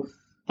 So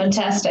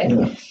fantastic.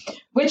 Yeah.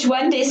 Which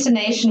one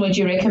destination would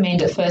you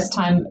recommend a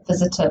first-time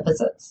visitor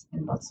visits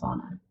in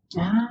Botswana?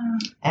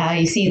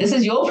 You see, this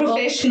is your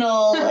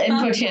professional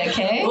input here,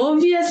 okay?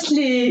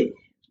 Obviously,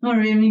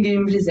 Moremi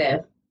Game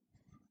Reserve.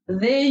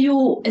 There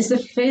you, as a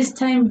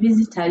first-time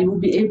visitor, you will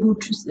be able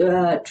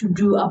to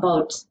do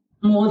about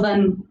more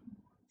than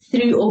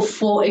 3 or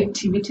 4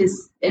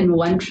 activities in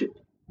one trip.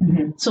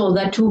 So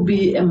that will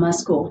be a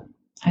must go.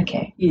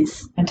 Okay.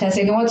 Yes.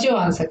 Fantastic. And what's your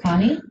answer,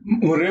 Kani?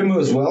 Moremi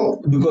as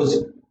well,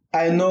 because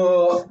I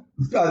know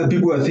other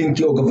people are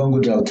thinking Okavango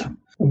Delta.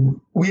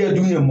 We are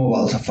doing a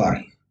mobile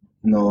safari.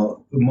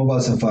 Mobile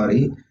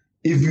safari.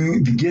 If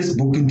the guest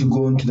booking to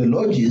go into the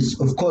lodges,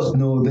 of course,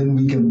 then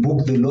we can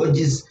book the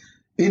lodges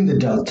in the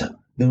Delta.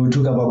 Then we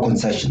talk about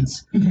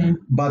concessions.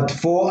 But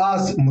for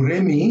us,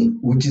 Moremi,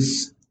 which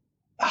is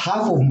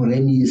half of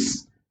Moremi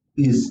is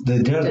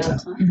the Delta.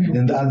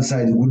 Then the other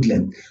side,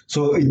 woodland.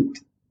 So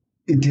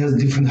it has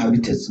different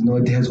habitats.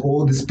 It has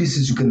all the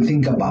species you can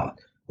think about,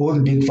 all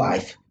the big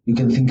 5 you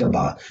can think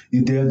about.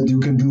 You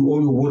can do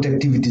all your water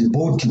activities,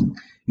 boating.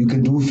 You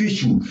can do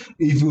fishing.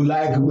 If you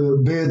like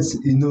birds,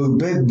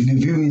 bird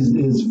viewing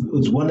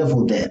is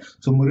wonderful there.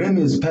 So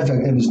Moremi is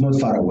perfect and it's not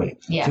far away.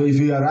 Yeah. So if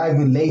you arrive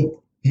late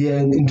here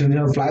in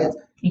international flight,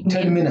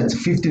 10 minutes,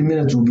 15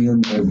 minutes will be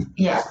on Moremi.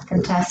 Yeah,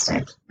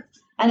 fantastic.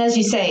 And as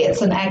you say,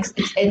 it's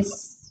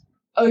it's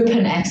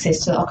open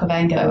access to the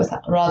Okavango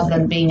rather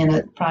than being in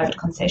a private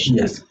concession.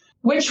 Yes.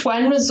 Which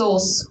one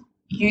resource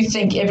you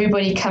think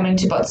everybody coming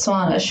to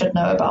Botswana should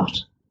know about?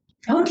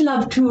 I would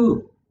love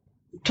to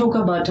talk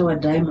about our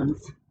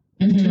diamonds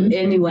to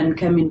anyone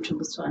coming to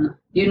Botswana.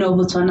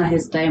 Botswana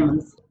has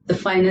diamonds, the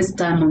finest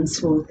diamonds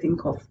we'll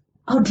think of.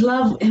 I would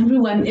love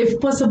everyone, if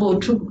possible,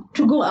 to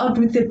go out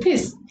with a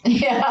piece.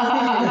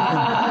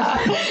 Yeah,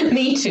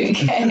 me too.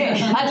 Okay.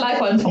 I'd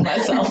like one for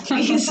myself,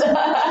 please.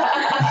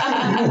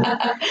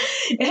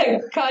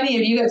 Connie,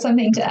 have you got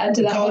something to add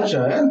to that?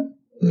 Culture,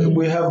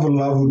 we have a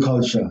lovely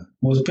culture,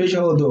 more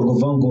especially the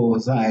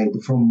Okavango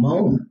side from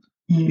Maun.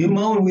 In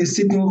Maun, we're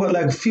sitting over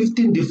like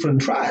 15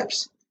 different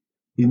tribes.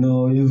 If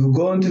you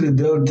go into the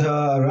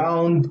Delta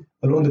around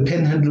the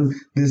Panhandle,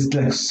 there's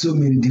like so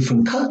many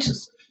different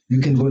cultures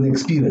you can go and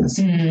experience.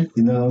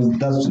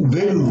 That's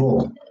very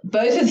raw.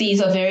 Both of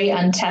these are very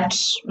untapped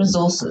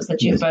resources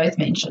that you've both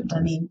mentioned. I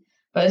mean,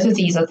 both of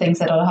these are things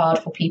that are hard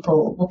for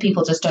people,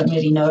 people just don't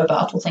really know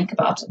about or think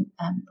about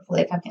before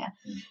they come here.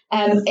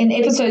 In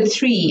episode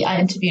 3, I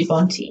interviewed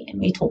Bonti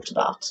and we talked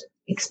about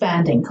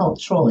expanding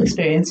cultural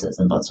experiences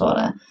in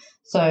Botswana.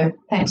 So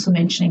thanks for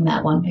mentioning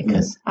that one,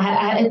 because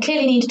I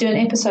clearly need to do an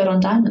episode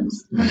on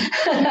diamonds.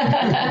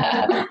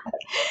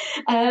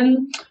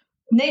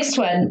 Next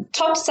one,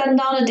 top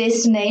sundowner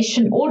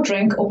destination or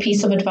drink or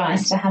piece of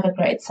advice to have a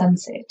great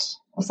sunset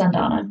or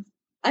sundowner.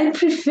 I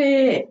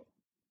prefer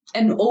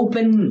an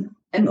open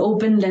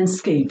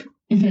landscape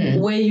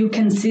where you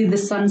can see the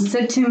sun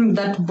setting,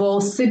 that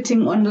ball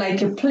sitting on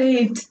like a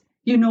plate,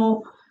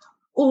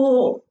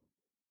 or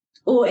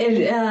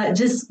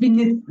just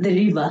beneath the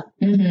river,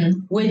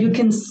 where you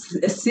can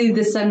see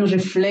the sun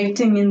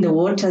reflecting in the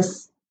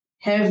waters,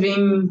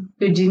 having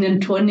the gin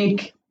and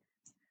tonic,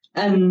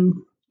 and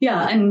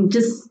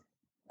just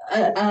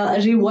a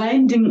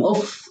rewinding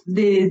of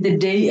the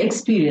day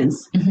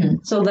experience.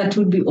 So that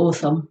would be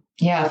awesome.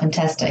 Yeah,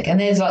 fantastic. And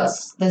there's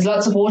lots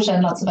of water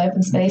and lots of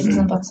open spaces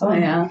in Botswana. Oh,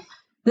 yeah,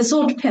 the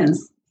salt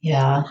pans.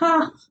 Yeah.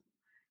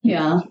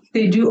 Yeah,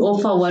 they do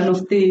offer one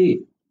of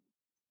the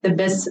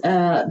best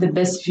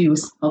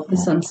views of the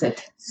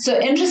sunset. So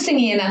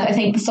interestingly enough, I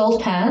think the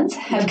salt pans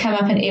have come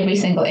up in every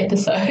single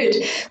episode.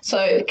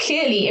 So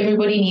clearly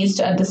everyone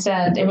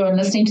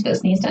listening to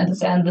this needs to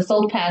understand the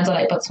salt pans are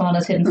like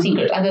Botswana's hidden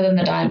secret, other than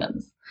the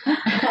diamonds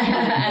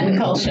and the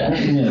culture.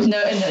 Yes.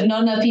 No,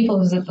 not enough people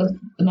visit the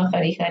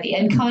Mafari Khadi.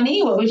 And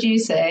Connie, what would you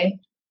say?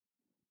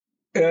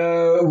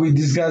 We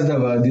discussed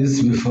about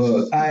this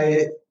before.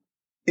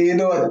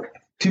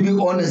 To be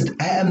honest,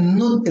 I am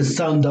not a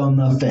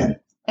Sundowner fan.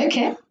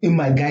 Okay. In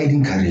my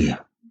guiding career,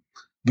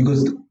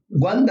 because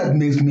one that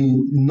makes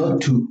me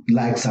not to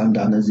like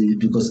Sundowners is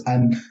because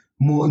I'm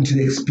more into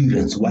the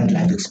experience,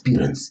 wildlife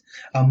experience.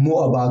 I'm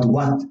more about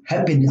what's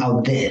happening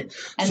out there.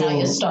 And now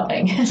you're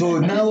stopping. So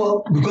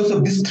now, because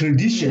of this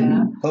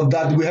tradition of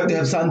that, we have to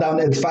have sundown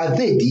at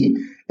 5:30,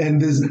 and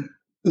there's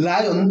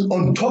lion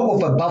on top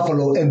of a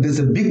buffalo, and there's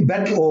a big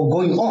battle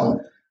going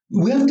on.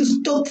 We have to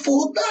stop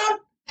for that.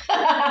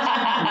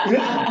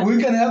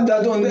 We can have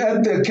that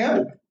at the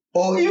camp.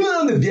 Or even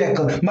on the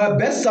vehicle. My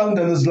best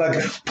sundown is like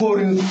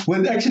pouring,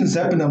 when action is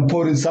happening, I'm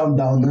pouring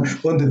sundown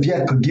on the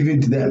vehicle, giving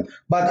to them.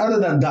 But other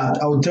than that,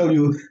 I will tell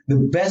you the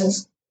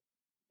best,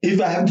 if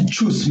I have to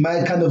choose,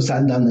 my kind of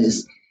sundown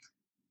is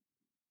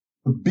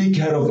a big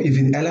herd of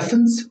even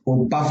elephants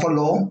or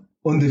buffalo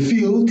on the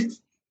field,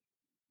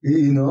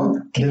 Kicking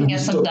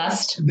us some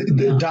dust.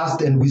 The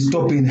dust, and we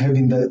stop in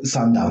having the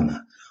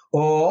sundowner.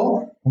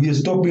 Or we are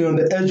stopping on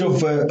the edge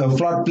of a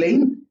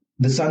floodplain,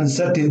 the sun is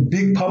setting,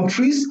 big palm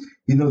trees,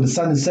 the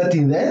sun is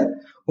setting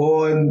there,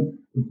 or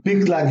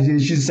big, like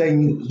she's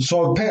saying,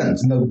 salt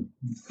pans,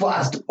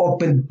 vast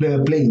open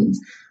plains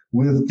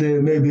with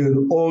maybe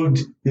an old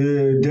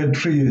dead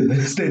tree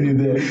standing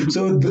there.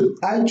 So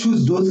I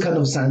choose those kind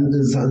of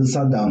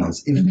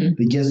sundowners if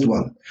the guest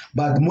one.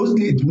 But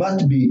mostly it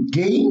must be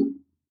game.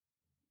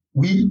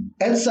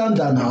 At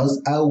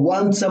Sundowners, I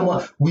want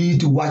we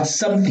to watch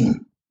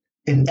something,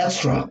 an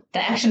extra. The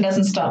action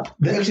doesn't stop.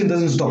 The action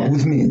doesn't stop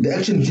with me. The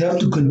action have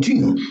to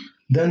continue.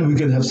 Then we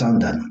can have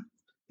sundown.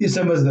 It's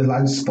same as the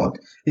lunch spot.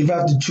 If I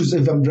have to choose,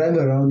 if I'm driving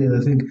around and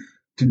I think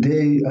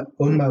today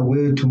on my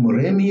way to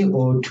Moremi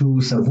or to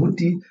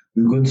Savuti,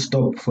 we're going to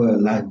stop for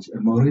lunch,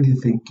 I'm already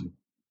thinking,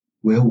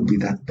 where would be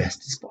that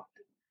best spot?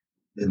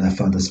 Then I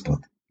found a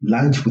spot.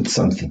 Lunch with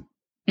something.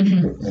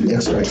 An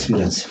extra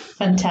experience.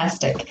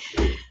 Fantastic.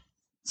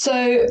 So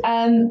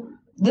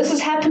this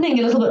is happening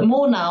a little bit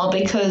more now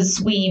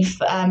because we're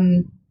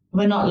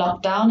not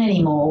locked down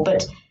anymore,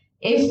 but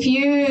if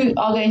you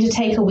are going to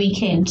take a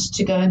weekend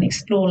to go and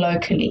explore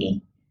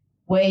locally,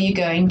 where are you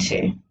going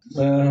to?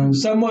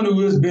 Someone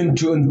who has been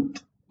to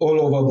all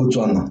over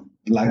Botswana,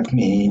 like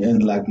me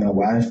and like my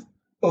wife.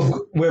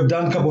 We've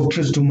done a couple of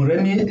trips to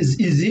Moremi. It's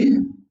easy,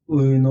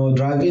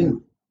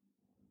 driving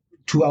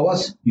 2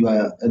 hours, you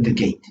are at the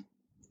gate,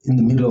 in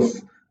the middle of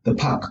the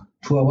park,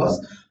 2 hours.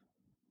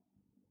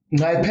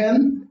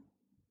 Naipen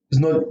is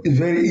not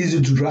very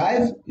easy to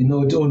drive.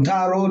 It's on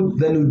tar road,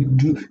 then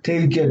you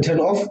take a turn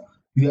off.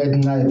 You are at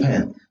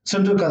Naipen.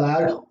 Central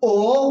Kalahari,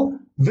 or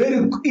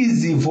very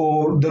easy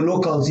for the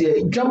locals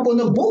here, jump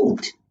on a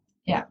boat.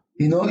 Yeah.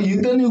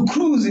 Then you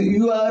cruise,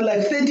 you are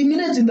like 30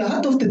 minutes in the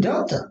heart of the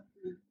delta.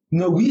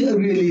 We are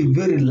really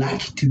very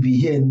lucky to be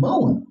here in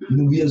Maun.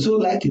 We are so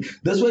lucky.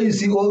 That's why you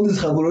see all these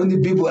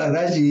Gaborone people are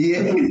rushing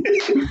here.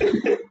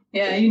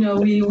 Yeah,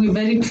 we're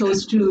very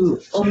close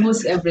to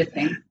almost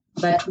everything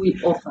that we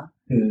offer.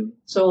 Yeah.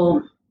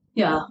 So,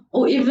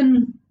 or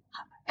even,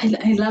 I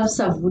love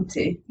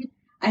Savuti.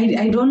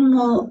 I don't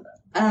know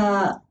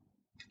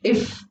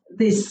if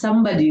there's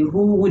somebody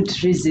who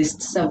would resist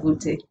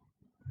Savuti.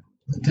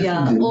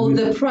 Yeah, or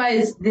the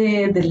price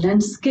there, the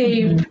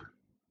landscape.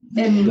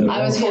 And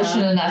I was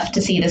fortunate enough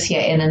to see this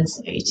year in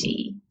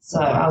Savuti.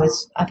 So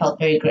I felt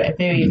very great,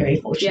 very, very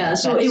fortunate. Yeah,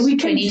 so a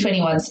weekend,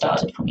 2021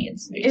 started for me in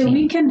Savuti. A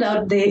weekend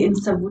out there in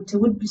Savuti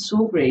would be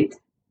so great.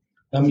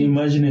 I'm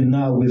imagining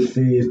now with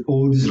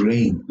all this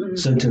rain,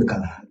 Central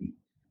Kalahari,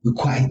 the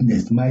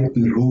quietness might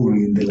be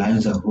roaring, the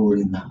lions are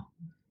roaring now.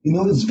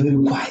 It's very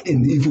quiet.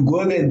 And if you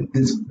go there,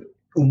 there's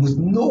almost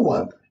no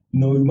one.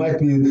 It might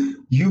be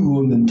you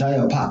on the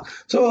entire park.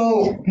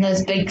 So and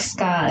those big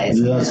skies,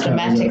 those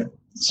dramatic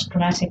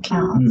Dramatic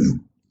clouds.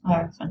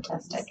 Oh,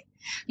 fantastic.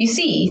 You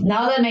see,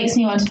 now that makes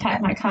me want to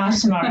pack my car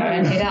tomorrow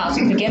and head out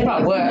and forget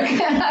about work.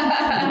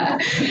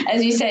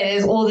 As you say,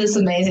 there's all this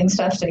amazing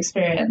stuff to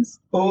experience.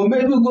 Or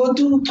maybe go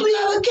to 3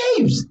 other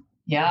caves.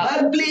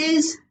 Yeah. That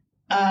place,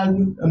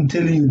 I'm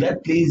telling you,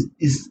 that place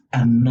is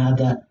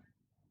another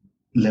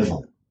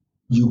level.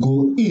 You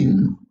go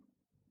in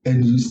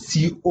and you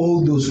see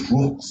all those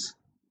rocks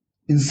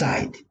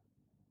inside.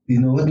 You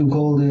know what you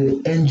call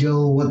the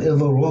angel,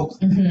 whatever rocks.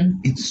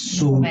 It's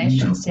so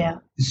beautiful. Yeah.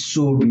 It's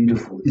so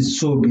beautiful. It's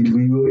so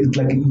beautiful. It's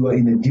like you are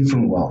in a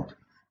different world.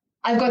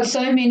 I've got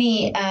so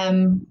many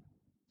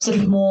sort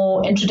of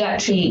more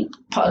introductory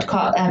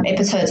podcast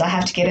episodes I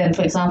have to get in.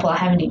 For example, I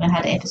haven't even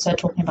had an episode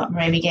talking about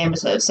Moremi Game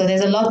Reserve. So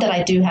there's a lot that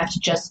I do have to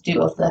just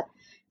do of the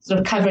sort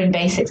of covering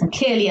basics. And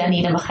clearly I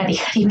need a Mahadi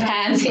Khadi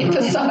Pans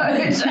episode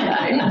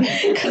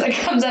because it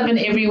comes up in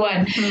every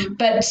one.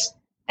 But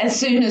as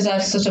soon as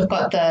I've sort of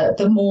got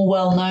the more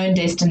well-known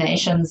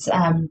destinations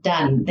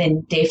done,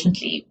 then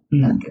definitely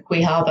the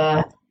Gwi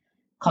Harbour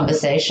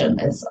conversation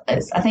is.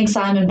 I think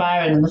Simon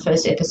Byron in the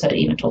first episode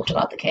even talked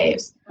about the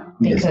caves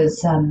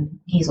because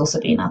he's also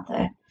been up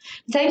there.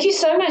 Thank you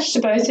so much to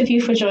both of you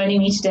for joining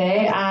me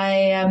today.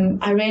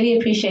 I really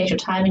appreciate your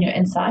time and your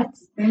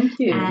insights. Thank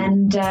you.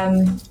 And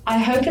I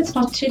hope it's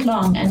not too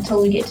long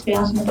until we get to be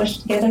out in the bush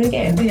together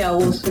again. Yeah,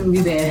 we'll soon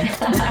be there.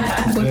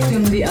 We'll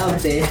soon be out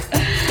there.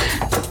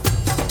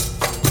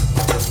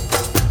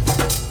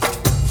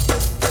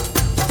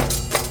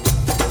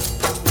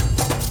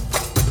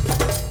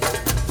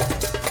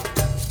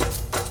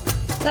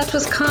 That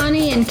was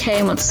Kani and Kay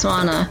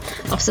Motswana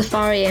of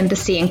Safari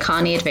Embassy and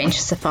Kani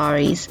Adventure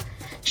Safaris,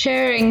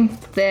 sharing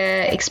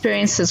their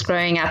experiences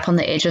growing up on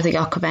the edge of the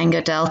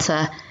Okavango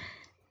Delta,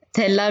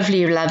 their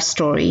lovely love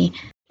story.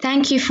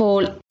 Thank you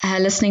for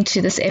listening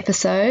to this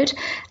episode,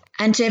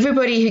 and to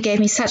everybody who gave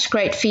me such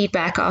great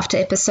feedback after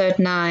episode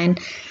 9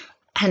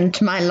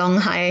 and my long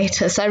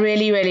hiatus. I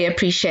really, really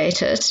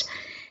appreciate it.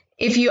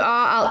 If you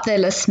are out there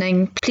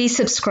listening, please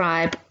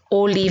subscribe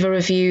or leave a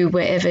review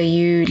wherever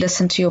you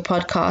listen to your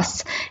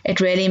podcasts. It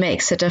really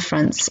makes a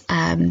difference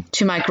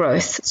to my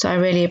growth. So I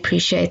really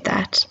appreciate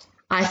that.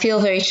 I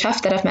feel very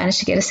chuffed that I've managed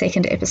to get a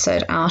second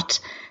episode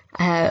out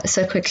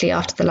so quickly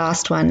after the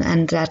last one,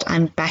 and that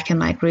I'm back in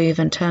my groove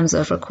in terms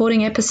of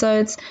recording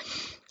episodes.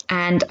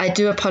 And I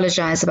do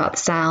apologize about the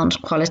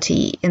sound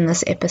quality in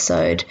this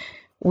episode.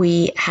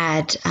 We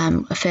had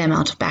a fair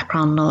amount of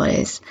background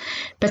noise.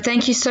 But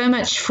thank you so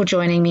much for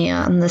joining me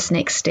on this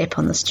next step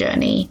on this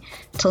journey.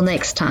 Till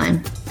next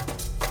time.